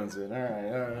his headphones in. All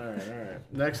right.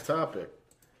 Next topic.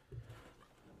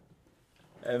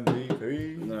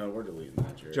 MVP. No, we're deleting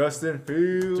that, Jared. Justin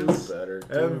Do Fields. better. Do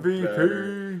MVP.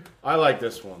 better. I like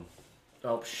this one.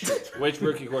 Oh, shit. Which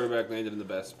rookie quarterback landed in the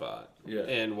best spot? Yeah.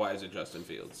 And why is it Justin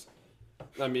Fields?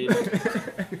 I mean,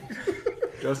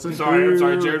 Justin I'm sorry,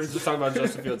 Fields. Jared was just talking about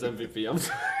Justin Fields MVP. I'm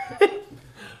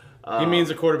sorry. He means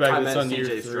a quarterback I that's meant on year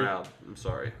CJ 3. Stroud. I'm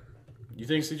sorry. You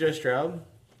think CJ Stroud?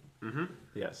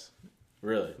 Yes.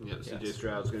 Really? Yeah, CJ Yes.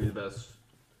 Stroud's going to be the best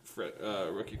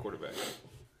rookie quarterback.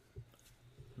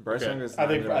 Bryce Okay. Young is I not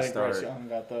think going to Bryce start. Young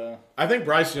got the. I think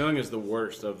Bryce Young is the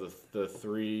worst of the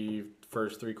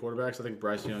first three quarterbacks. I think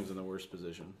Bryce Young's in the worst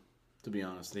position, to be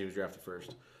honest. He was drafted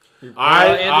first.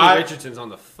 Anthony Richardson's on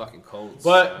the fucking Colts.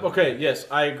 But so- okay, yes,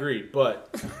 I agree. But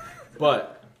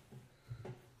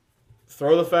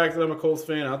throw the fact that I'm a Colts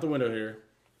fan out the window here.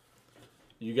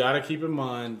 You got to keep in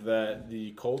mind that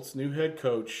the Colts' new head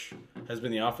coach has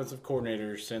been the offensive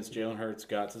coordinator since Jalen Hurts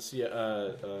got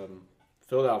to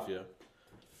Philadelphia.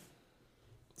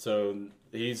 So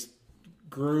he's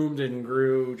groomed and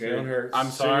grew Jalen Hurts. I'm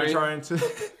So you're sorry. trying to.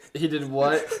 He did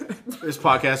what? This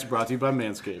podcast is brought to you by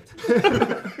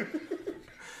Manscaped.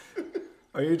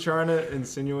 Are you trying to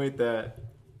insinuate that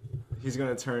he's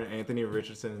going to turn Anthony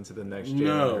Richardson into the next Jalen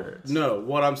No, Hurts? no.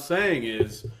 What I'm saying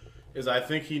is I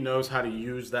think he knows how to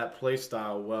use that play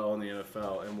style well in the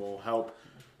NFL and will help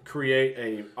create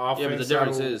a offense but the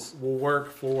difference that will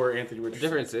work for Anthony The Richardson.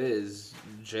 difference is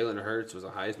Jalen Hurts was a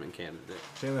Heisman candidate.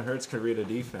 Jalen Hurts could read a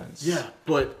defense. Yeah,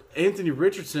 but Anthony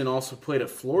Richardson also played at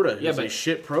Florida. It's a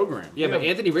shit program. Yeah, but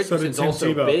Anthony So Richardson's did Tim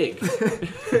also Tebow. big.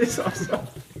 He's also.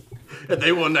 And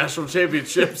they won national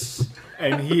championships.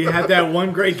 And he had that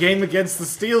one great game against the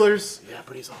Steelers. Yeah,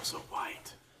 but he's also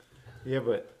white. Yeah,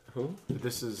 but who?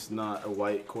 This is not a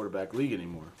white quarterback league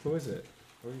anymore. Who is it?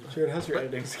 Jared, how's your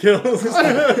editing skills? Who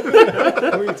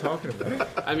are you talking about?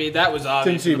 I mean, that was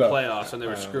obvious in the Tebow. playoffs when they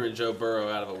were screwing Joe Burrow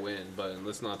out of a win. But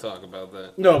let's not talk about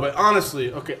that. No, but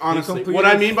honestly, completed what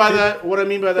I mean by that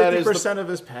is 50% of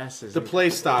his passes. the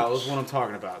play style is what I'm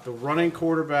talking about. The running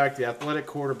quarterback, the athletic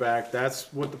quarterback,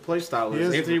 that's what the play style He is.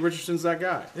 is- Anthony Richardson's that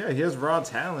guy. Yeah, he has raw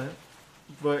talent,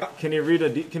 but can he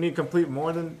read can he complete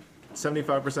more than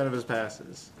 75% of his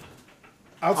passes?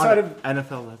 Outside On of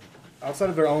NFL level.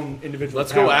 their own individual.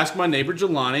 Let's go talent, ask my neighbor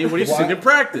Jelani what he's Why- seen in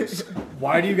practice.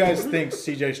 Why do you guys think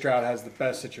CJ Stroud has the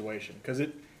best situation? Because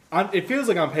it feels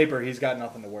like on paper he's got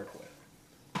nothing to work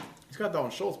with. He's got Dalton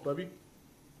Schultz, baby.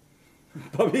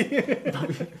 Bubby,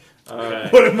 Okay.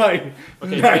 what am I?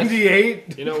 Okay,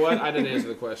 98. You know what? I didn't answer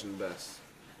the question best.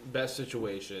 Best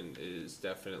situation is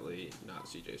definitely not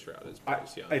CJ Stroud. It's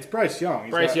Bryce Young. It's Bryce Young.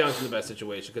 He's Bryce got Young's in the best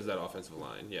situation because of that offensive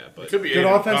line. Yeah, but Could be good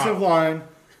Aiden offensive O'Connell.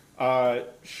 line.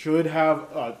 Should have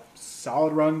a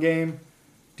solid run game,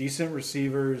 decent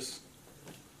receivers.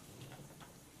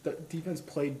 The defense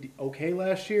played okay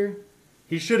last year.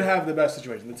 He should have the best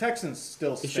situation. The Texans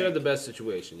still he stink. should have the best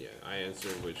situation. Yeah, I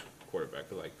answered which quarterback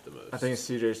I liked the most. I think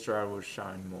CJ Stroud would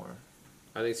shine more.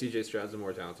 I think CJ Stroud's a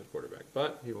more talented quarterback,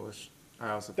 but He will.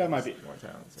 I also That think might he's be- more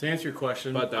talented. To answer your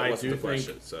question, But that I wasn't do the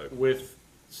question, think so- with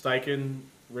Steichen,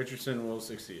 Richardson will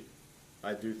succeed.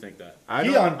 I do think that. I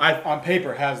He don't, on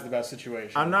paper has the best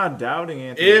situation. I'm not doubting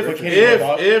Anthony. If Richardson. Can he live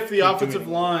up? if the Keep offensive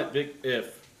doing it. line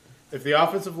if the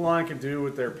offensive line can do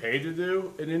what they're paid to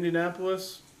do in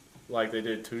Indianapolis, like they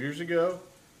did 2 years ago,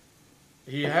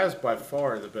 he has by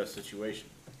far the best situation.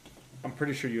 I'm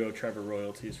pretty sure you owe Trevor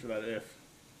royalties for that. If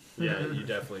yeah, you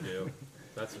definitely do.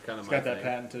 That's kind of he's my got that thing.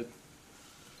 patented.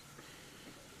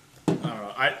 I don't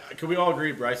know. Can we all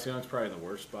agree Bryce Young's probably in the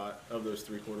worst spot of those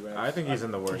three quarterbacks? I think he's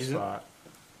in the worst He's- spot.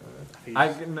 He's-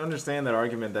 I can understand that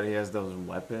argument that he has those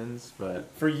weapons, but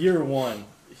for year one,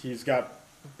 he's got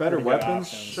better Pretty good weapons,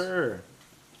 options. sure.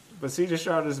 But CJ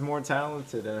Stroud is more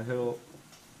talented, and he'll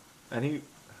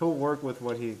work with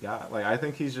what he's got. Like I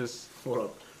think he's just Hold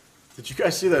up. Did you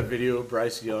guys see that video of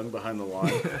Bryce Young behind the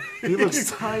line? he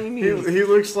looks tiny. he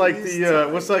looks like He's the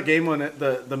what's that game on it,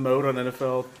 the mode on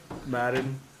NFL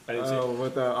Madden? I didn't see it. Oh,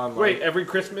 with the online. Wait, every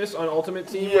Christmas on Ultimate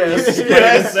Team? Yes,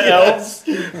 yes, yes.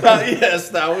 Yes,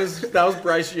 that was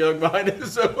Bryce Young behind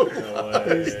his own.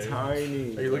 he's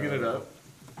tiny. Are you looking it up?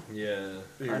 Yeah.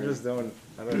 I just don't.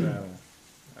 I don't know.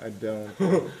 I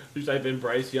don't. You type in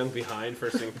Bryce Young behind,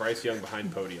 first thing Bryce Young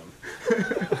behind podium.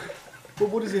 But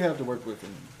what does he have to work with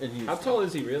in Houston? How tall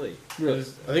is he really? I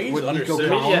think he's With under Nico six.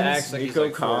 The media Collins? acts like he's Nico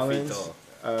like 4 feet Collins.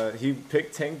 tall. He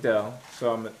picked Tank Dell,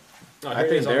 so I'm. Oh, I here it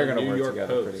think is on they're the going to New work York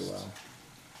together Post. pretty well.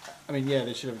 I mean, yeah,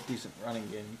 they should have a decent running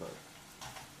game, but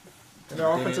And their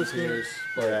offensive scheme. Pierce.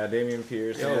 Yeah, Damian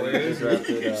Pierce. Yo, and then where they is he?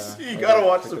 drafted, You I gotta gotta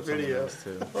watch pick the up someone video. else,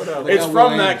 too. It's got from Will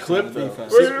that Anderson clip on though.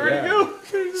 defense. Where'd Yeah. it go?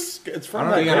 It's from I that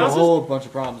don't they got a clip. whole bunch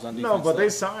of problems on defense. No, but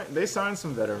though. they signed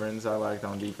some veterans I liked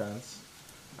on defense.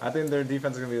 I think their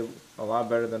defense is gonna be a lot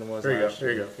better than it was Here you go. last Here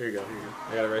you year. go. Here you go. Here you go.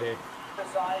 I got it right here.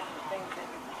 emphasize the things that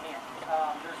you can't.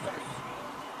 There's some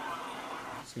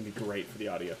It's gonna be great for the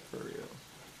audio. For real.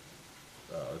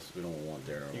 We don't want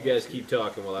Darren. You guys keep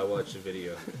talking while I watch the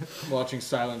video. Watching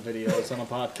silent videos on a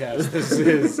podcast. This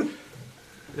is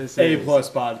This A is- plus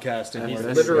podcasting. He's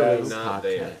This literally is not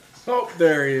podcast. there. Oh,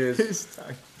 there he is. He's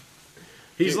talking.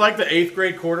 He's like the 8th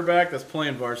grade quarterback that's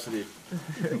playing varsity.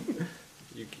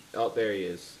 Oh, there he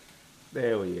is.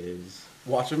 There he is.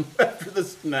 Watch him after the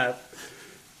snap.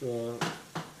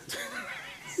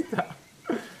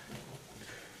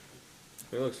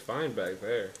 He looks fine back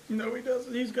there. No, he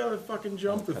doesn't. He's got a fucking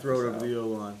jump to throw it over the O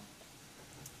line.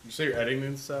 You say you're editing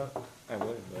this out? I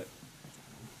would, but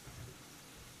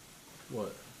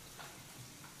What?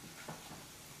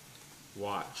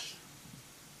 watch.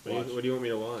 Watch. What do you want me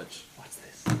to watch? What's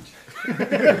this?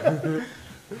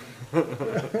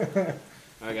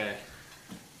 Okay.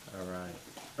 All right.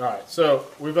 All right. So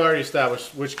we've already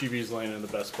established which QB's laying in the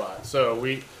best spot. So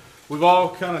we've all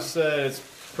kind of said it's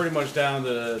pretty much down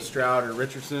to Stroud or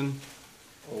Richardson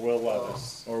Or Will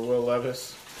Levis. or Will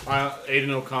Levis. Aiden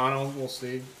O'Connell. We'll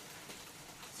see.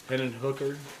 Hendon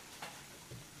Hooker.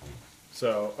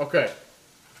 So okay.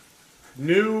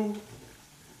 New.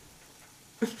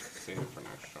 Save it for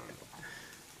next time.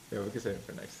 Yeah, we can save it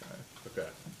for next time. Okay.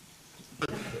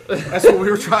 That's what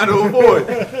we were trying to avoid.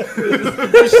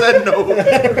 We said no.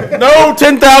 No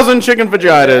 10,000 chicken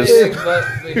vaginas.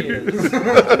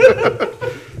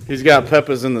 He's got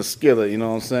peppers in the skillet, you know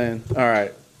what I'm saying? All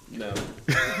right. No.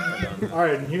 All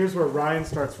right, and here's where Ryan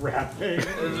starts rapping. This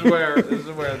is where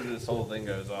this whole thing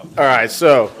goes off. All right,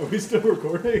 so, Are we still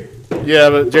recording? yeah,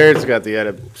 but Jared's got the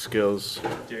edit skills.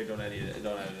 Jerry, don't edit it.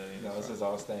 Don't edit any. No, this is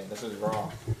all staying. This is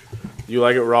raw. You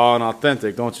like it raw and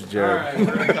authentic, don't you, All Jared? right,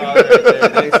 we're gonna call it right there.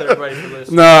 Thanks everybody for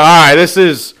listening. No, all right, this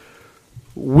is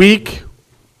week.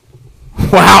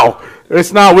 Wow.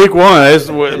 It's not week one.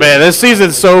 Man, this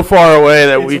season's so far away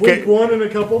that It's we week can't. one in a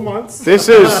couple months. This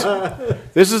is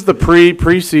the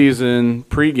preseason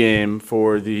pregame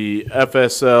for the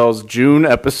FSL's June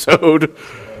episode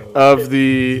of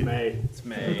the. May. It's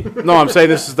May. No, I'm saying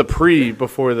this is the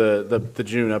before the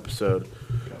June episode.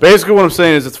 Basically, what I'm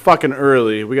saying is it's fucking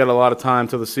early. We got a lot of time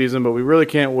till the season, but we really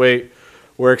can't wait.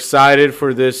 We're excited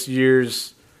for this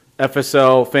year's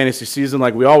FSL fantasy season,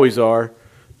 like we always are.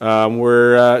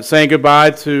 We're saying goodbye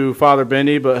to Father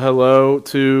Benny, but hello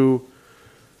to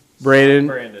Braden.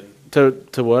 Brandon.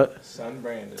 To what? Son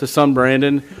Brandon. To son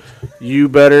Brandon. You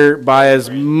better buy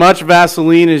as much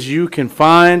Vaseline as you can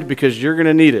find because you're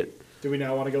gonna need it. Do we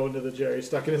now want to go into the Jerry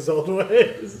stuck in his old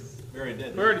ways? We already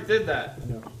did. We already did that.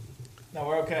 No,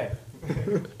 we're okay.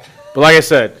 But like I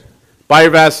said, buy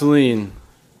your Vaseline.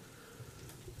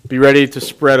 Be ready to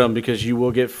spread them because you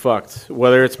will get fucked.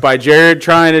 Whether it's by Jared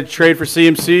trying to trade for We're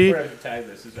CMC, gonna tag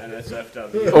this as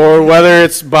NSFW. or whether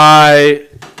it's by.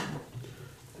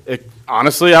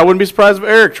 Honestly, I wouldn't be surprised if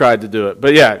Eric tried to do it.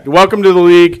 But yeah, welcome to the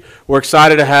league. We're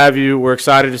excited to have you. We're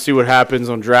excited to see what happens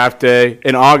on draft day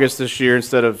in August this year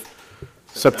instead of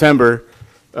September.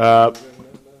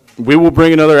 We will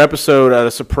bring another episode at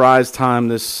a surprise time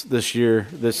this year,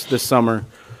 this summer.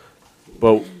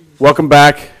 But welcome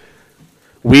back.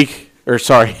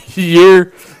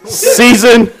 Year,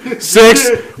 season 6.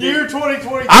 Year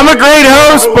 2020. I'm a great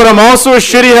host, but I'm also a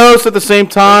shitty host at the same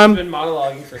I've time. been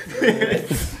monologuing for 3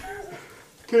 minutes.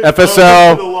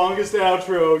 FSL. The longest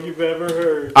outro you've ever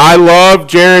heard. I love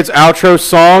Jared's outro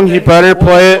song. He better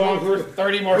play it. For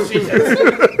 30 more seasons.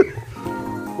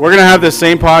 We're going to have the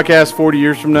same podcast 40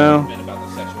 years from now. Been about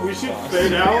the sexual We should assault.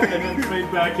 fade out and then fade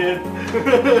back in.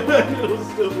 It'll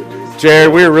still be just-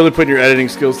 Jared, we are really putting your editing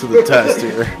skills to the test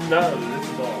here. No, this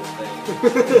is all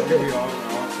staying.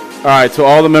 All right, to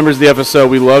all the members of the FSL,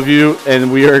 we love you,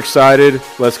 and we are excited.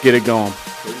 Let's get it going.